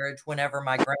grandparents' marriage whenever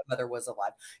my grandmother was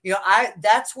alive.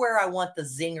 That's where I want the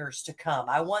zingers to come.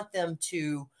 I want them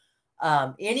to,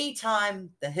 anytime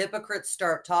the hypocrites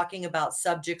start talking about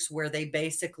subjects where they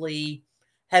basically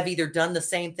have either done the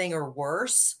same thing or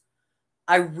worse,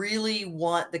 I really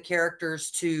want the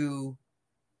characters to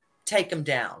take them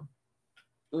down.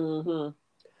 Mm-hmm.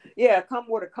 Yeah, come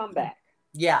with a comeback.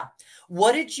 Yeah.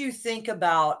 What did you think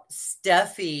about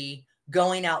Steffi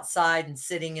going outside and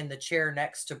sitting in the chair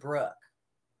next to Brooke?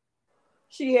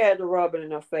 She had the rubbing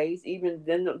in her face. Even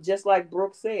then, just like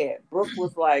Brooke said, Brooke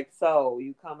was like, "So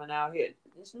you coming out here?"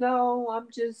 No,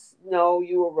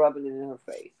 you were rubbing it in her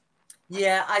face.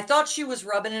 Yeah, I thought she was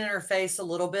rubbing it in her face a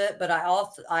little bit, but I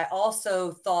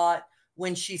also thought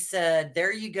when she said,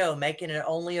 "There you go, making it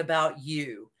only about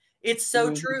you." It's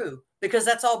so true because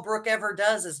that's all Brooke ever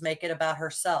does is make it about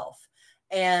herself.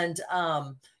 And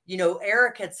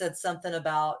Eric had said something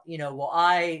about,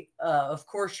 well, of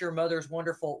course your mother's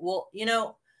wonderful.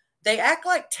 Well, they act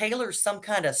like Taylor's some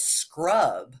kind of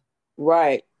scrub.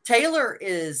 Right. Taylor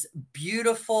is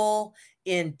beautiful,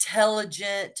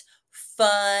 intelligent,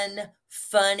 fun,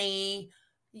 funny.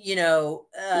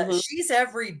 She's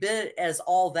every bit as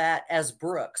all that as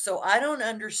Brooke. So I don't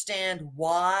understand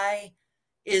why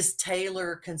is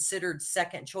Taylor considered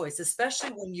second choice, especially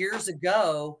when years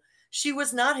ago she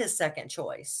was not his second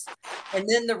choice. And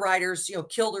then the writers,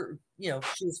 killed her,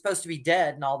 she was supposed to be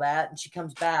dead and all that. And she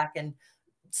comes back. And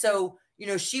so,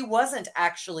 she wasn't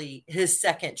actually his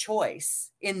second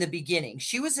choice in the beginning.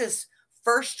 She was his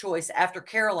first choice after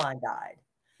Caroline died.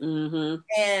 Mm-hmm.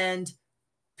 And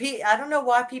I don't know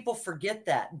why people forget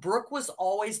that. Brooke was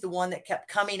always the one that kept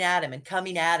coming at him and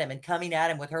coming at him and coming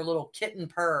at him with her little kitten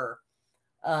purr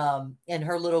and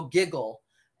her little giggle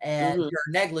and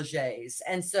her negligees.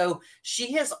 And so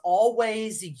she has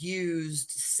always used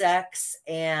sex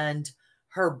and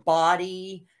her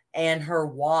body and her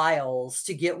wiles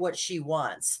to get what she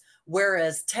wants.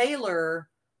 Whereas Taylor,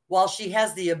 while she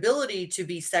has the ability to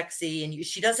be sexy and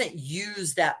she doesn't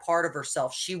use that part of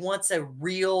herself, she wants a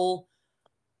real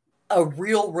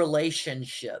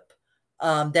relationship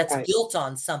that's built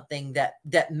on something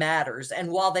that matters.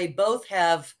 And while they both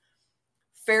have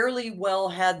fairly well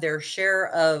had their share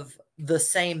of the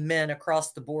same men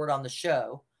across the board on the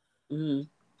show,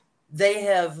 they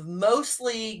have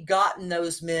mostly gotten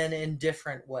those men in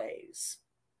different ways.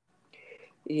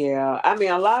 Yeah. I mean,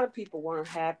 a lot of people weren't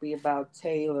happy about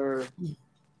Taylor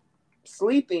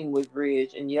sleeping with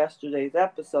Ridge in yesterday's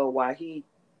episode while he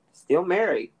still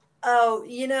married. Oh,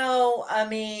 I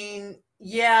mean,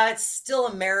 Yeah, it's still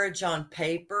a marriage on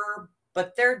paper,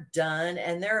 but they're done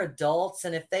and they're adults.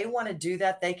 And if they want to do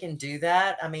that, they can do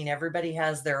that. I mean, everybody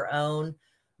has their own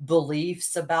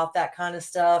beliefs about that kind of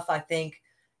stuff. I think,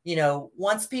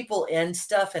 once people end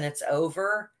stuff and it's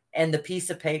over and the piece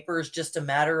of paper is just a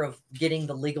matter of getting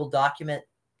the legal document,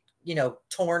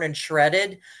 torn and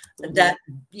shredded, that,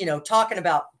 talking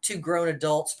about two grown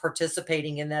adults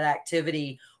participating in that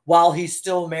activity while he's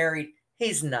still married,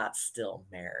 he's not still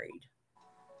married.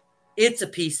 It's a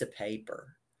piece of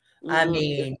paper. I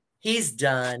mean, he's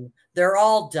done. They're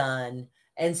all done.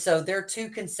 And so they're two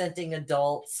consenting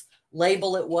adults.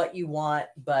 Label it what you want,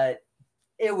 but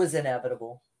it was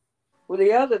inevitable. Well,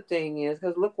 the other thing is,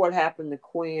 because look what happened to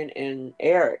Quinn and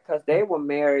Eric, because they were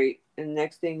married, and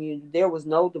next thing there was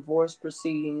no divorce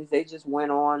proceedings. They just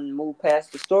went on and moved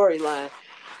past the storyline.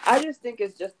 I just think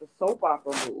it's just a soap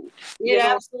opera move.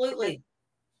 Yeah, absolutely.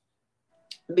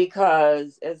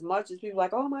 Because as much as people are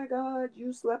like, oh my God,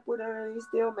 you slept with her, he's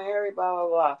still married, blah, blah,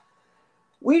 blah.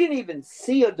 We didn't even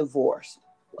see a divorce.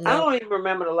 No. I don't even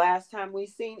remember the last time we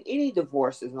seen any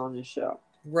divorces on the show.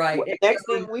 Right. Next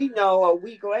thing we know, a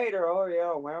week later, oh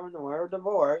yeah, we're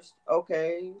divorced.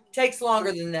 Okay. Takes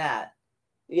longer than that.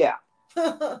 Yeah.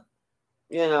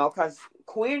 Because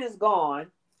Quinn is gone.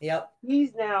 Yep.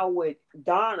 He's now with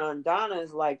Donna, and Donna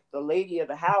is like the lady of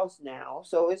the house now.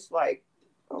 So it's like,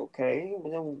 okay,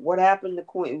 and then what happened to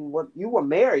Quinn? What, you were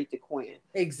married to Quinn?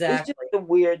 Exactly. It's just a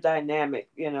weird dynamic,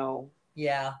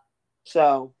 Yeah.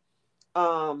 So,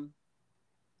 now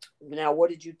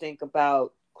what did you think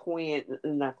about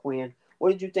not Quinn?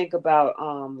 What did you think about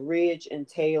Ridge and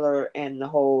Taylor and the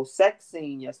whole sex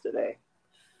scene yesterday?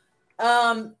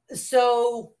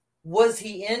 So was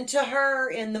he into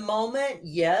her in the moment?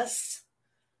 Yes.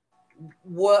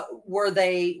 What were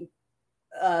they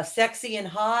sexy and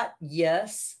hot?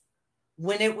 Yes.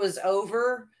 When it was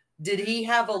over, did he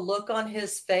have a look on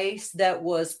his face that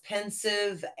was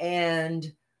pensive and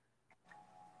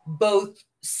both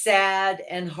sad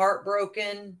and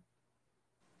heartbroken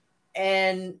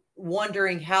and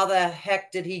wondering how the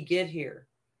heck did he get here?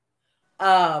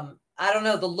 I don't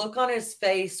know. The look on his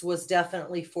face was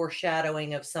definitely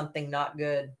foreshadowing of something not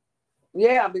good.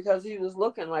 Yeah, because he was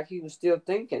looking like he was still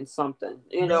thinking something.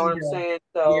 You know what I'm saying?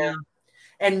 So, yeah.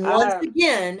 And once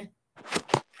again,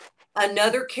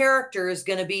 another character is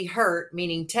going to be hurt,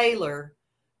 meaning Taylor,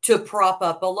 to prop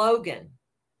up a Logan.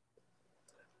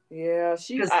 Yeah,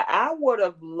 I would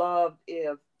have loved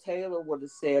if Taylor would have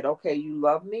said, "Okay, you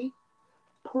love me,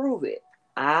 prove it."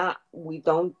 We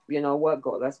don't,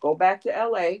 let's go back to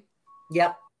LA.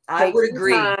 Yep, I would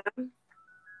agree.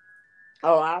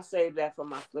 Oh, I'll save that for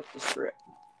my flip the script.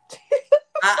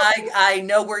 I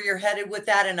know where you're headed with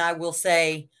that, and I will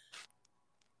say,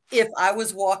 if I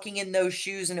was walking in those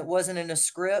shoes and it wasn't in a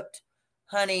script,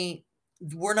 honey,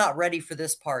 we're not ready for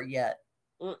this part yet.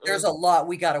 There's a lot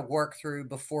we got to work through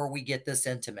before we get this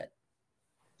intimate.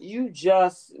 You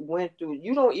just went through,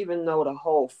 you don't even know the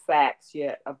whole facts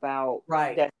yet about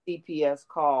that CPS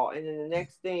call. And then the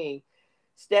next thing,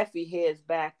 Steffi heads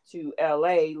back to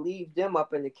LA, leave them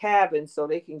up in the cabin so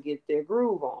they can get their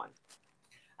groove on.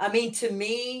 I mean, to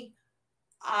me,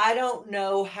 I don't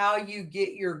know how you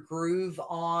get your groove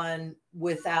on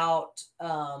without,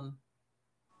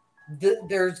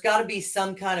 there's got to be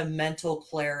some kind of mental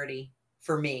clarity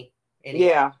for me.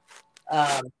 Anyway.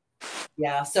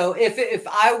 Yeah. So if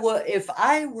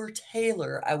I were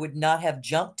Taylor, I would not have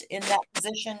jumped in that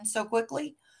position so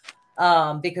quickly,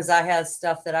 because I had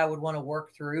stuff that I would want to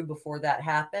work through before that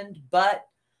happened. But,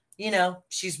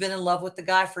 she's been in love with the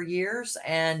guy for years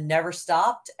and never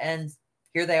stopped. And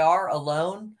here they are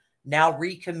alone, now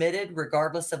recommitted,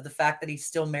 regardless of the fact that he's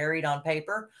still married on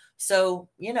paper. So,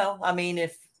 I mean,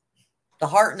 if the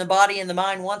heart and the body and the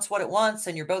mind wants what it wants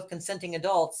and you're both consenting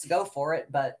adults, go for it.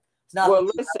 But it's not. Well,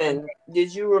 listen,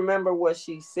 did you remember what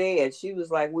she said? She was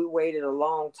like, we waited a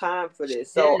long time for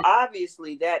this. So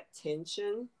obviously that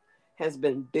tension has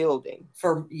been building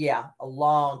for a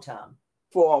long time,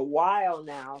 for a while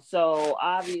now. So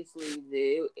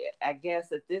obviously I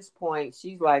guess at this point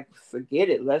she's like, forget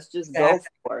it, let's just go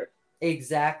for it.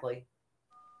 Exactly.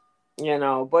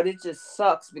 But it just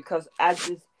sucks because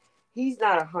he's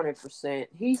not 100%.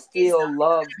 He still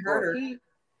loves her.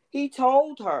 He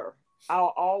told her,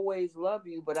 I'll always love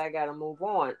you, but I gotta move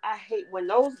on. I hate when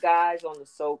those guys on the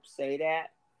soap say that.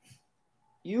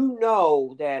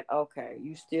 That, okay,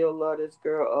 you still love this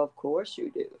girl. Of course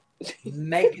you do.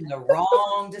 Making the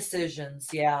wrong decisions.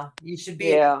 Yeah, you should be.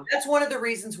 Yeah. That's one of the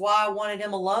reasons why I wanted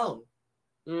him alone.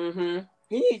 Mm-hmm.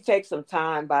 He needs to take some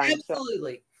time by himself.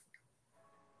 Absolutely.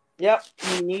 Yep.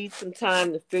 He needs some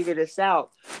time to figure this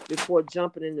out before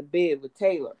jumping in the bed with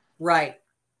Taylor. Right.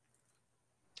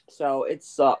 So it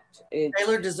sucked.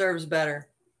 Taylor deserves better.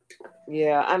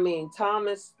 Yeah, I mean,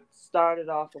 Thomas started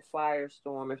off a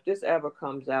firestorm. If this ever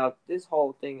comes out, this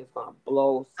whole thing is gonna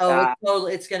blow Oh,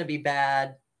 sky. it's going to be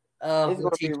bad. Oh, It's gonna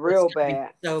be Letitia, it's real going to be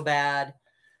bad. so bad.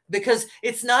 Because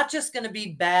it's not just going to be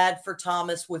bad for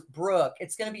Thomas with Brooke.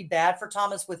 It's going to be bad for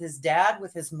Thomas with his dad,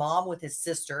 with his mom, with his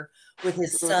sister, with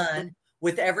his son,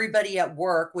 with everybody at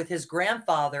work, with his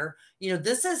grandfather. You know,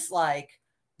 this is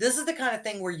the kind of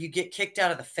thing where you get kicked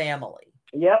out of the family.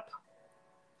 Yep.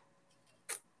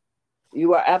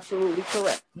 You are absolutely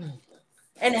correct.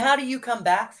 And how do you come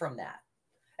back from that?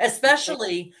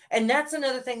 Especially, and that's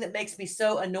another thing that makes me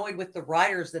so annoyed with the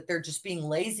writers, that they're just being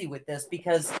lazy with this,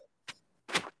 because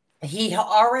he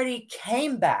already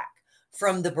came back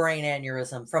from the brain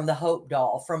aneurysm, from the Hope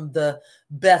doll, from the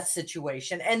Beth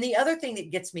situation. And the other thing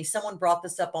that gets me, someone brought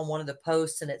this up on one of the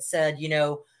posts, and it said, you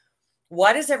know,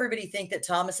 why does everybody think that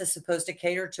Thomas is supposed to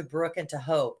cater to Brooke and to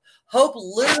Hope? Hope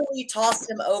literally tossed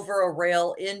him over a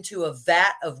rail into a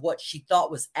vat of what she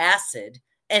thought was acid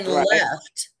and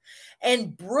left.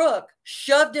 And Brooke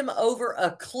shoved him over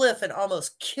a cliff and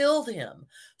almost killed him.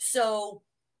 So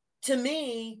to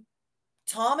me,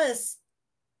 Thomas,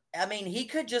 I mean, he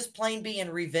could just plain be in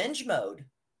revenge mode.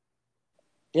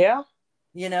 Yeah.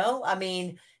 You know, I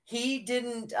mean, he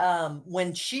didn't,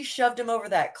 when she shoved him over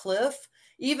that cliff,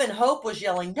 even Hope was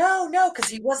yelling, no, no, because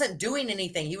he wasn't doing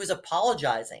anything. He was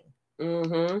apologizing.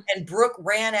 Mm-hmm. And Brooke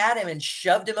ran at him and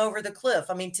shoved him over the cliff.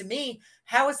 I mean, to me,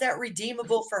 how is that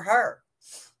redeemable for her?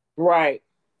 Right.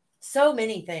 So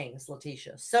many things,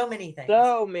 Letitia. So many things.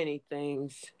 So many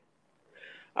things.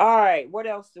 All right. What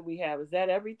else do we have? Is that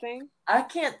everything? I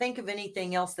can't think of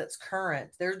anything else that's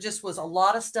current. There just was a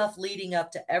lot of stuff leading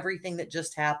up to everything that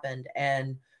just happened.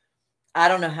 And I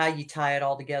don't know how you tie it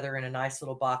all together in a nice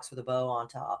little box with a bow on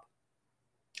top.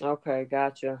 Okay.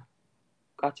 Gotcha.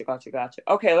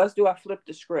 Okay. Let's do our flip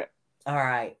the script. All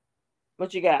right.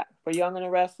 What you got for Young and the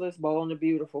Restless, Bold and the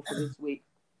Beautiful for this week?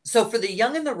 So for the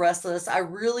Young and the Restless, I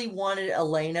really wanted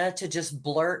Elena to just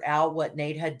blurt out what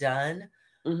Nate had done.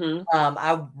 Mm-hmm.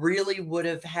 I really would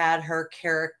have had her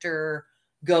character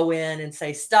go in and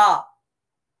say, stop,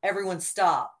 everyone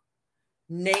stop.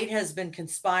 Nate has been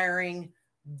conspiring.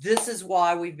 This is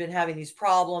why we've been having these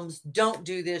problems. Don't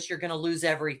do this. You're going to lose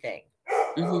everything.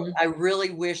 Mm-hmm. I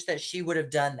really wish that she would have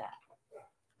done that.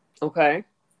 Okay.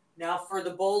 Now for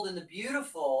the Bold and the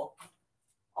Beautiful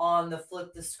on the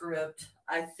flip the script,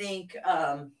 I think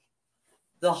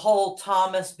the whole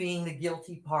Thomas being the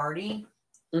guilty party.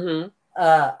 Mm-hmm.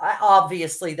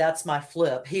 Obviously that's my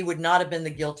flip. He would not have been the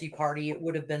guilty party. It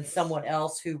would have been someone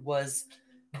else who was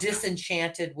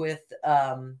disenchanted with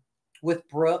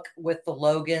Brooke, with the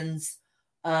Logans.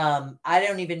 I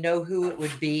don't even know who it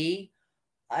would be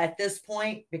at this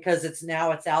point, because it's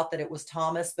out that it was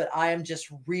Thomas, but I am just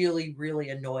really, really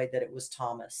annoyed that it was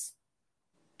Thomas.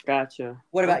 Gotcha.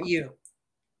 What about you?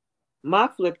 My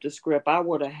flip the script, I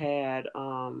would have had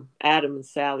Adam and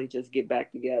Sally just get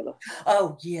back together.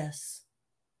 Oh, yes.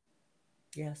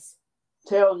 Yes.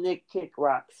 Tell Nick kick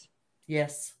rocks.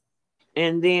 Yes.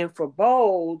 And then for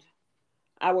Bold,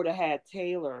 I would have had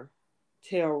Taylor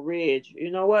tell Ridge, you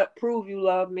know what? Prove you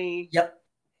love me. Yep.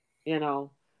 You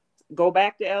know, go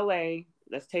back to LA.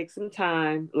 Let's take some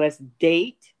time. Let's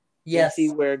date. Yes. And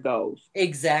see where it goes.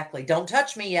 Exactly. Don't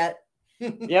touch me yet.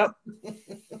 Yep.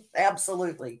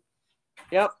 Absolutely.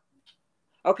 Yep.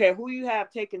 Okay, who you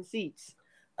have taking seats?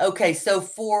 Okay, so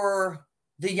for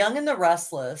the Young and the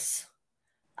Restless,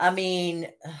 I mean,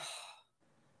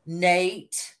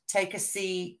 Nate, take a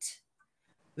seat.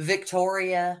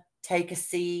 Victoria, take a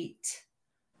seat.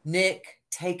 Nick,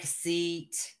 take a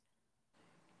seat.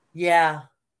 Yeah,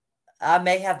 I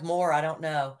may have more. I don't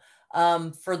know.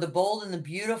 For the Bold and the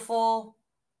Beautiful,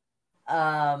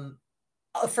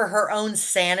 for her own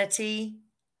sanity,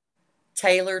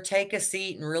 Taylor, take a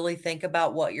seat and really think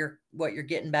about what you're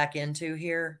getting back into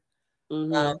here,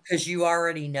 because you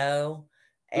already know,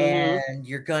 and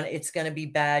it's gonna be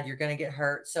bad. You're gonna get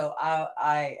hurt. So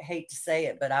I hate to say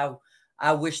it, but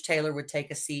I wish Taylor would take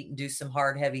a seat and do some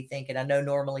hard, heavy thinking. I know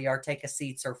normally our take a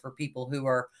seats are for people who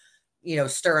are, you know,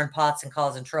 stirring pots and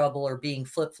causing trouble or being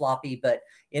flip floppy, but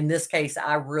in this case,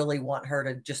 I really want her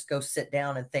to just go sit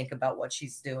down and think about what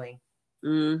she's doing.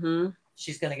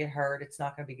 She's gonna get hurt. It's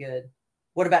not gonna be good.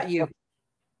 What about you?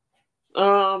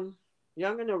 Young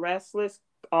and the Restless,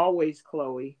 always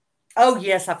Chloe. Oh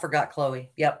yes, I forgot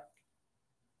Chloe. Yep.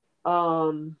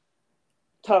 Tucker.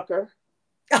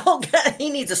 Oh God, he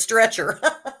needs a stretcher.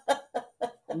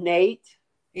 Nate.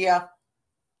 Yeah.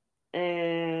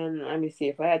 And let me see,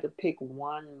 if I had to pick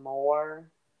one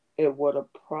more, it would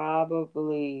have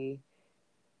probably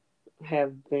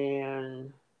have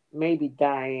been maybe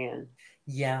Diane,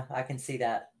 Yeah, I can see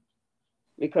that.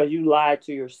 because you lied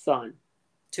to your son,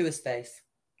 To his face.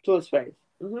 to his face.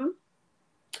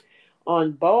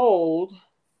 On bold,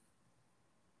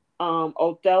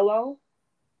 Othello.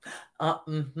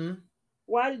 Mm-hmm.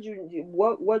 Why did you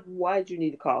why did you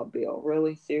need to call Bill?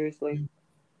 Really? Seriously?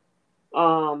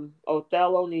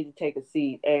 Othello need to take a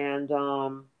seat, and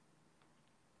I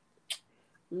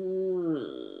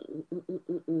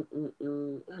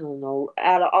don't know.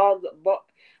 Out of all the, but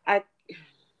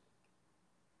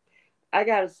I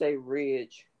gotta say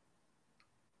Ridge,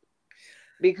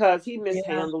 because he Yeah.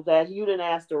 mishandled that. You didn't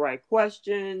ask the right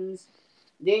questions.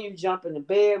 Then you jump in the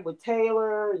bed with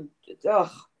Taylor, and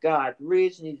oh God,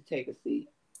 Ridge need to take a seat.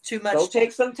 Too Go much.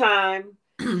 take some time.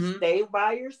 Mhm. Stay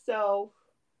by yourself.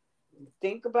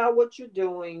 Think about what you're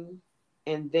doing,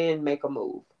 and then make a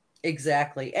move.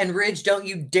 Exactly. And Ridge, don't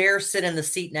you dare sit in the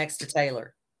seat next to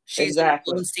Taylor. She's in her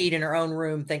Exactly. own seat in her own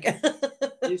room thinking.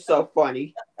 You're so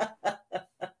funny.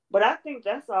 But I think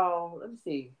that's all. Let me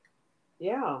see.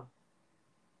 Yeah,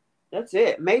 that's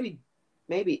it. Maybe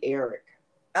Eric.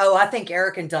 Oh, I think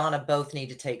Eric and Donna both need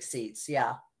to take seats.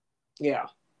 Yeah. Yeah.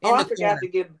 Oh, In the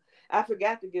corner. I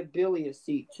forgot to give Billy a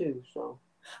seat too. So.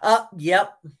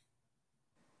 Yep.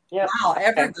 Yep. Wow, Okay.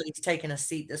 everybody's taking a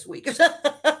seat this week. It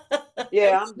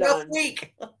Yeah, was I'm a rough done.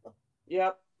 week.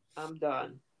 Yep, I'm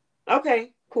done.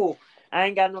 Okay, cool. I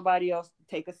ain't got nobody else to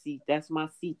take a seat. That's my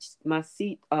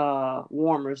seat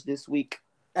warmers this week.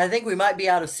 I think we might be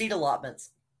out of seat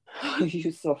allotments.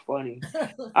 You're so funny.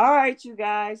 All right, you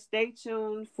guys, stay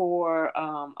tuned for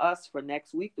us for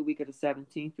next week, the week of the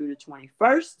 17th through the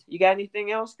 21st. You got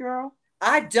anything else, girl?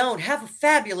 I don't. Have a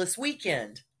fabulous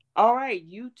weekend. All right,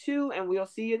 you too, and we'll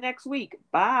see you next week.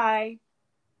 Bye.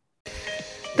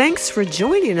 Thanks for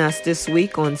joining us this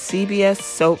week on CBS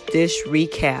Soap Dish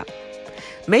Recap.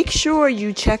 Make sure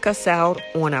you check us out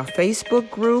on our Facebook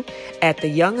group at The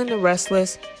Young and the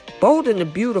Restless, Bold and the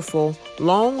Beautiful,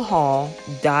 Long Haul,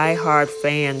 Die Hard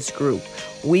Fans Group.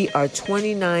 We are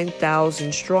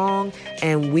 29,000 strong,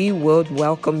 and we would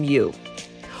welcome you.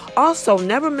 Also,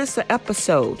 never miss an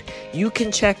episode. You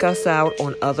can check us out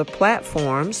on other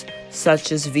platforms,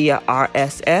 such as via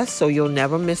RSS, so you'll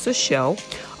never miss a show.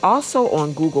 Also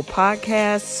on Google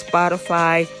Podcasts,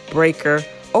 Spotify, Breaker,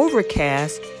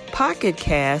 Overcast, Pocket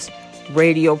Cast,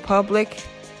 Radio Public,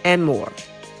 and more.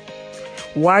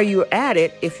 While you're at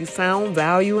it, if you found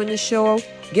value in the show,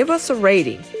 give us a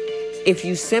rating. If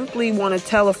you simply want to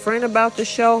tell a friend about the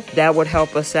show, that would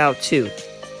help us out too.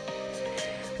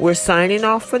 We're signing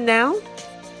off for now.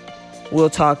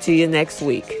 We'll talk to you next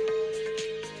week.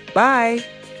 Bye.